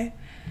girlfriend and he's like,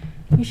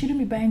 you shouldn't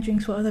be buying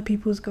drinks for other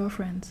people's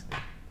girlfriends.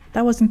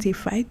 That wasn't a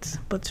fight,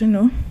 but you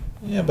know.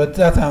 Yeah, but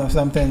that time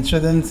something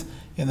shouldn't,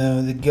 you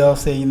know, the girl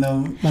say, you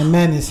know, my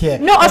man is here.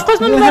 No, of course,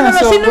 no.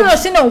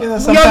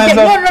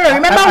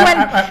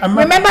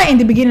 Remember in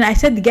the beginning, I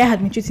said the guy had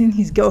been treating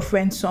his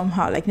girlfriend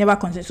somehow, like never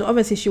consent. So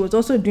obviously, she was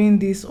also doing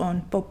this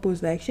on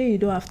purpose, like, sure, you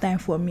don't have time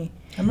for me.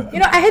 You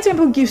know, I hate when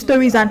people give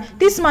stories, and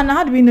this man,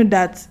 how do we know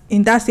that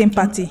in that same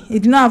party, he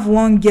did not have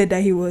one girl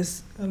that he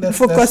was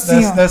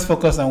focusing on? Let's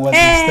focus on what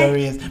the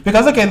story is.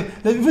 Because, okay,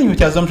 even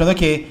with your assumption,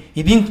 okay,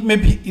 he didn't,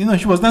 maybe, you know,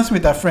 she was dancing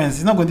with her friends.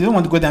 He's not going, they don't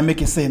want to go there and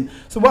make a scene.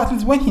 So what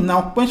happens when she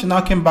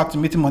now came back to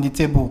meet him on the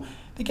table,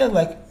 the guy's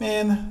like,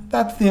 man,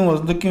 that thing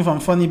was looking for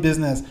funny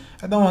business.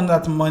 I don't want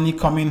that money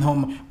coming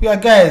home. We are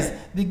guys.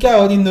 The guy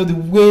already know the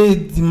way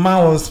the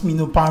man was, you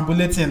know,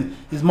 perambulating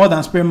is more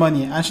than spare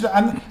money. And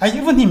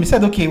even him, he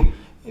said, okay,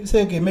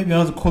 maybe he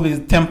wants to cool his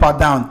temper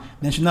down.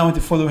 Then she now want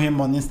to follow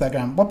him on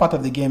Instagram. What part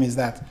of the game is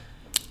that?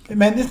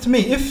 Man, this to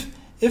me,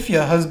 if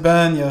your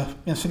husband, your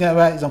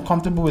right, is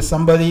uncomfortable with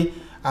somebody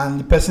and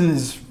the person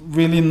is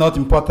really not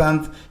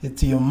important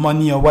to your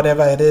money or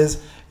whatever it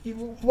is,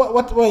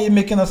 what are you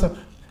making us up?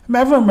 I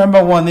ever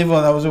remember one, even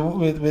I was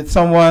with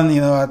someone,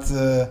 you know, at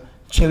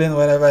chilling,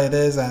 whatever it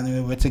is, and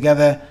we were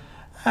together,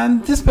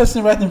 and this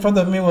person right in front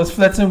of me was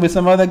flirting with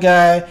some other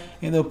guy,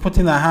 you know,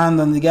 putting a hand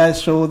on the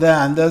guy's shoulder,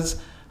 and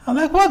I'm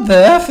like, what the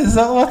F is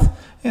that? What,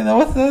 you know,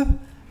 what the?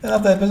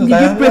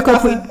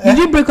 Did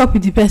you break up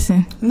with the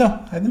person?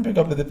 No, I didn't break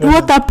up with the person.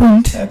 What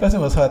happened? The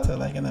person was hurt.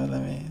 Like, you know,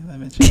 let me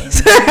chill.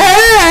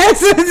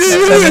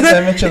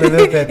 let me chill a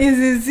little bit. Is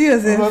it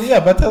serious? Well, yeah,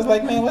 but I was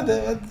like, man, what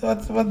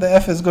the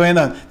F is going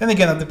on? Then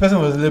again, the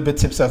person was a little bit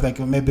tipsy. I was like,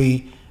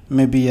 maybe, you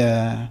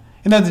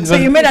know. So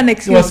you made an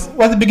excuse. It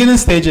was the beginning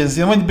stages.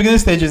 You know, when the beginning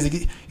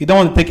stages, you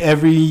don't want to take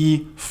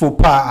every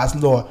faux pas as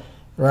law,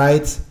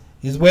 right?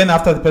 It's when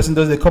after the person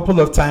does it a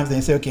couple of times, then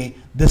you say, okay,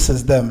 this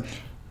is them.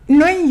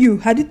 Knowing you,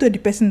 had you told the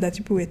person that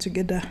people were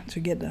together?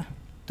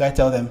 Do I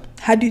tell them?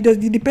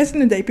 Did the person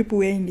know that people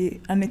were in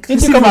an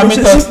exclusive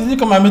relationship? Did you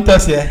come and meet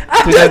us here? No,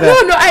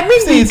 I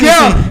mean the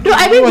girl. No,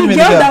 I mean the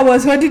girl that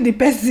was holding the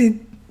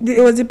person.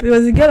 It was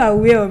the girl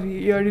aware of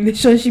your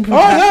relationship with her.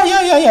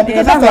 Yeah.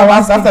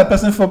 Because after a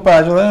person faux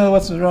pas, you're like, oh,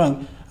 what's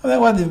wrong? I'm like,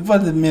 what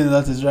do you mean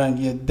that is wrong?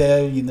 You're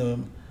there, you know,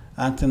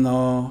 acting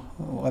or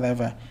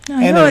whatever. No,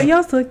 anyway,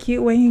 you're so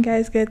cute when you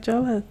guys get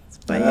jealous.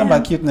 But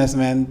about cuteness,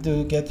 man.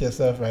 Do get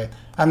yourself right.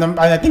 And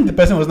I think the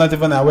person was not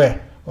even aware,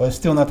 or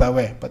still not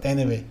aware. But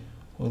anyway,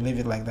 we'll leave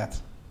it like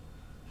that.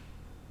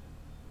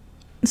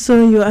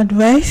 So your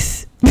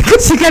advice,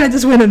 because you kind of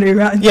just went on a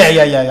rant. Yeah.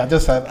 I'm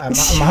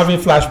having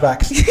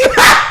flashbacks.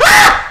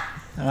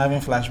 I'm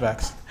having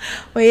flashbacks.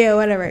 Well, yeah,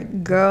 whatever.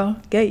 Girl,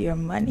 get your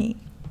money.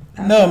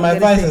 No, my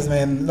advice is,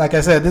 man, like I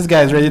said, this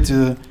guy is ready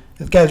to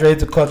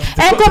cut.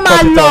 And come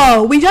on,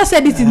 law. We just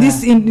said it in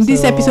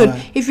this episode.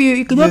 If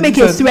you don't make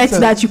a threat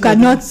that you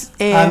cannot.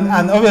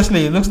 And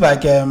obviously, it looks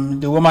like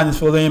the woman is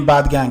following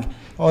bad gang,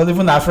 or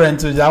even her friend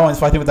too. That one is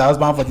fighting with her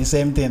husband for the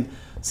same thing.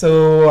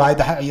 So I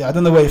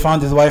don't know where he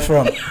found his wife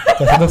from,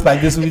 because it looks like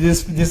this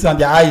and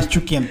the eye is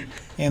choking.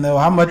 You know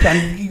how much,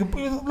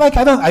 and like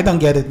I don't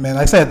get it, man.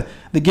 Like I said,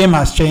 the game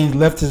has changed.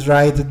 Left is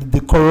right. The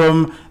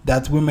decorum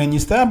that women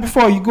used to have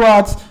before. You go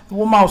out, the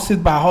woman will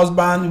sit by her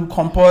husband, who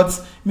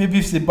comports. Maybe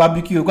if it's a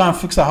barbecue, you go and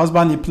fix her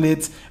husband a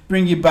plate,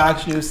 bring it back.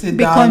 She'll sit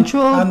down. Be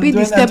controlled. Be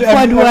the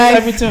stepford wife.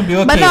 Everything will be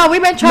okay. But now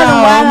women trying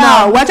to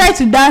now. We're trying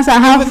to dance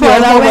and have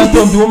fun.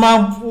 The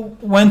woman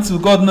went to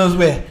God knows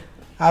where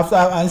after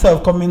instead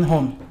of coming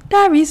home.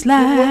 That is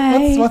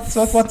life.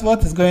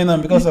 What is going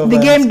on because of the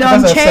game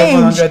don't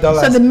change?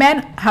 So the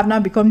men have now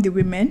become the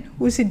women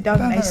who sit down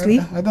nicely.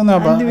 I don't know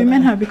about. And the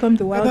women have become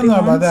the wealthy ones. I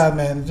don't know about that,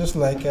 man. Just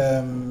like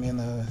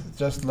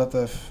just a lot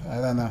of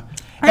I don't know.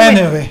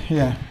 Anyway,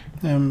 yeah.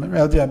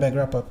 LG, I beg,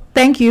 wrap up.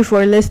 Thank you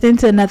for listening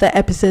to another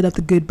episode of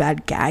the Good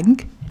Bad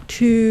Gang.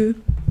 To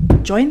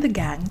join the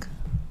gang,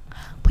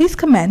 please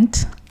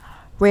comment,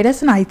 rate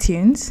us on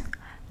iTunes,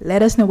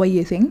 let us know what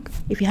you think.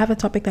 If you have a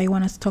topic that you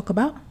want us to talk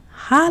about,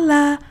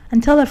 holla,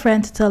 and tell a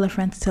friend to tell a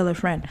friend to tell a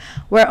friend.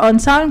 We're on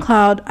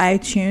SoundCloud,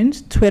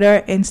 iTunes,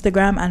 Twitter,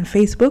 Instagram, and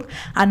Facebook,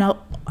 and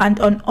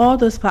on all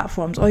those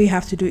platforms. All you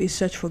have to do is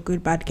search for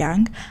Good Bad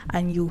Gang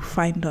and you'll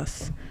find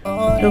us.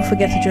 Don't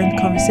forget to join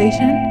the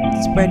conversation,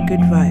 spread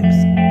good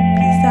vibes.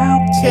 Peace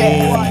out.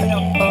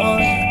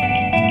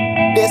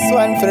 This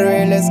one for the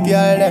realest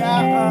girl.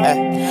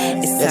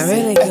 It's a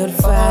really good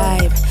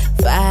vibe.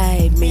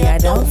 Me, I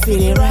don't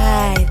feel it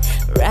right.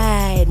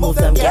 Move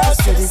them girls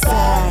to the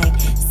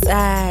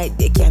side.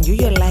 They can do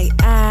you like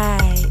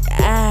I.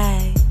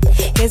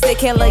 Cause they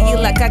can't love you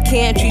like I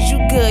can. Treat you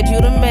good,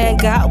 you the man.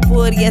 Got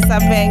wood, yes I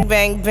bang.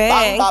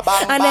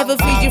 I never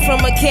feed you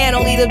from a can,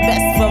 only the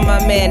best for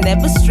my man.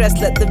 Never stress,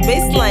 let the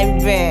bassline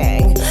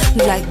bang.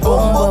 Like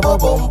boom, boom,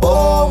 boom,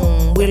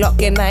 boom. We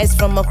locking eyes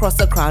from across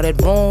a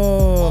crowded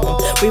room.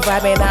 We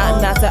vibing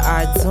out, not to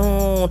our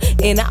tune.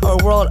 In our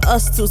world,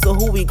 us two, so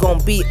who we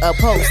gon' be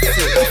opposed to?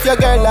 If your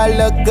girl I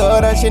look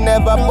good and she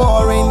never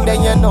boring,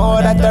 then you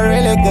know that a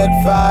really good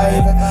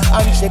vibe.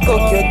 And she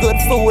cook you good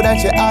food and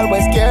she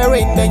always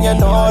caring, then you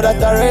know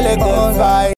that a really good vibe.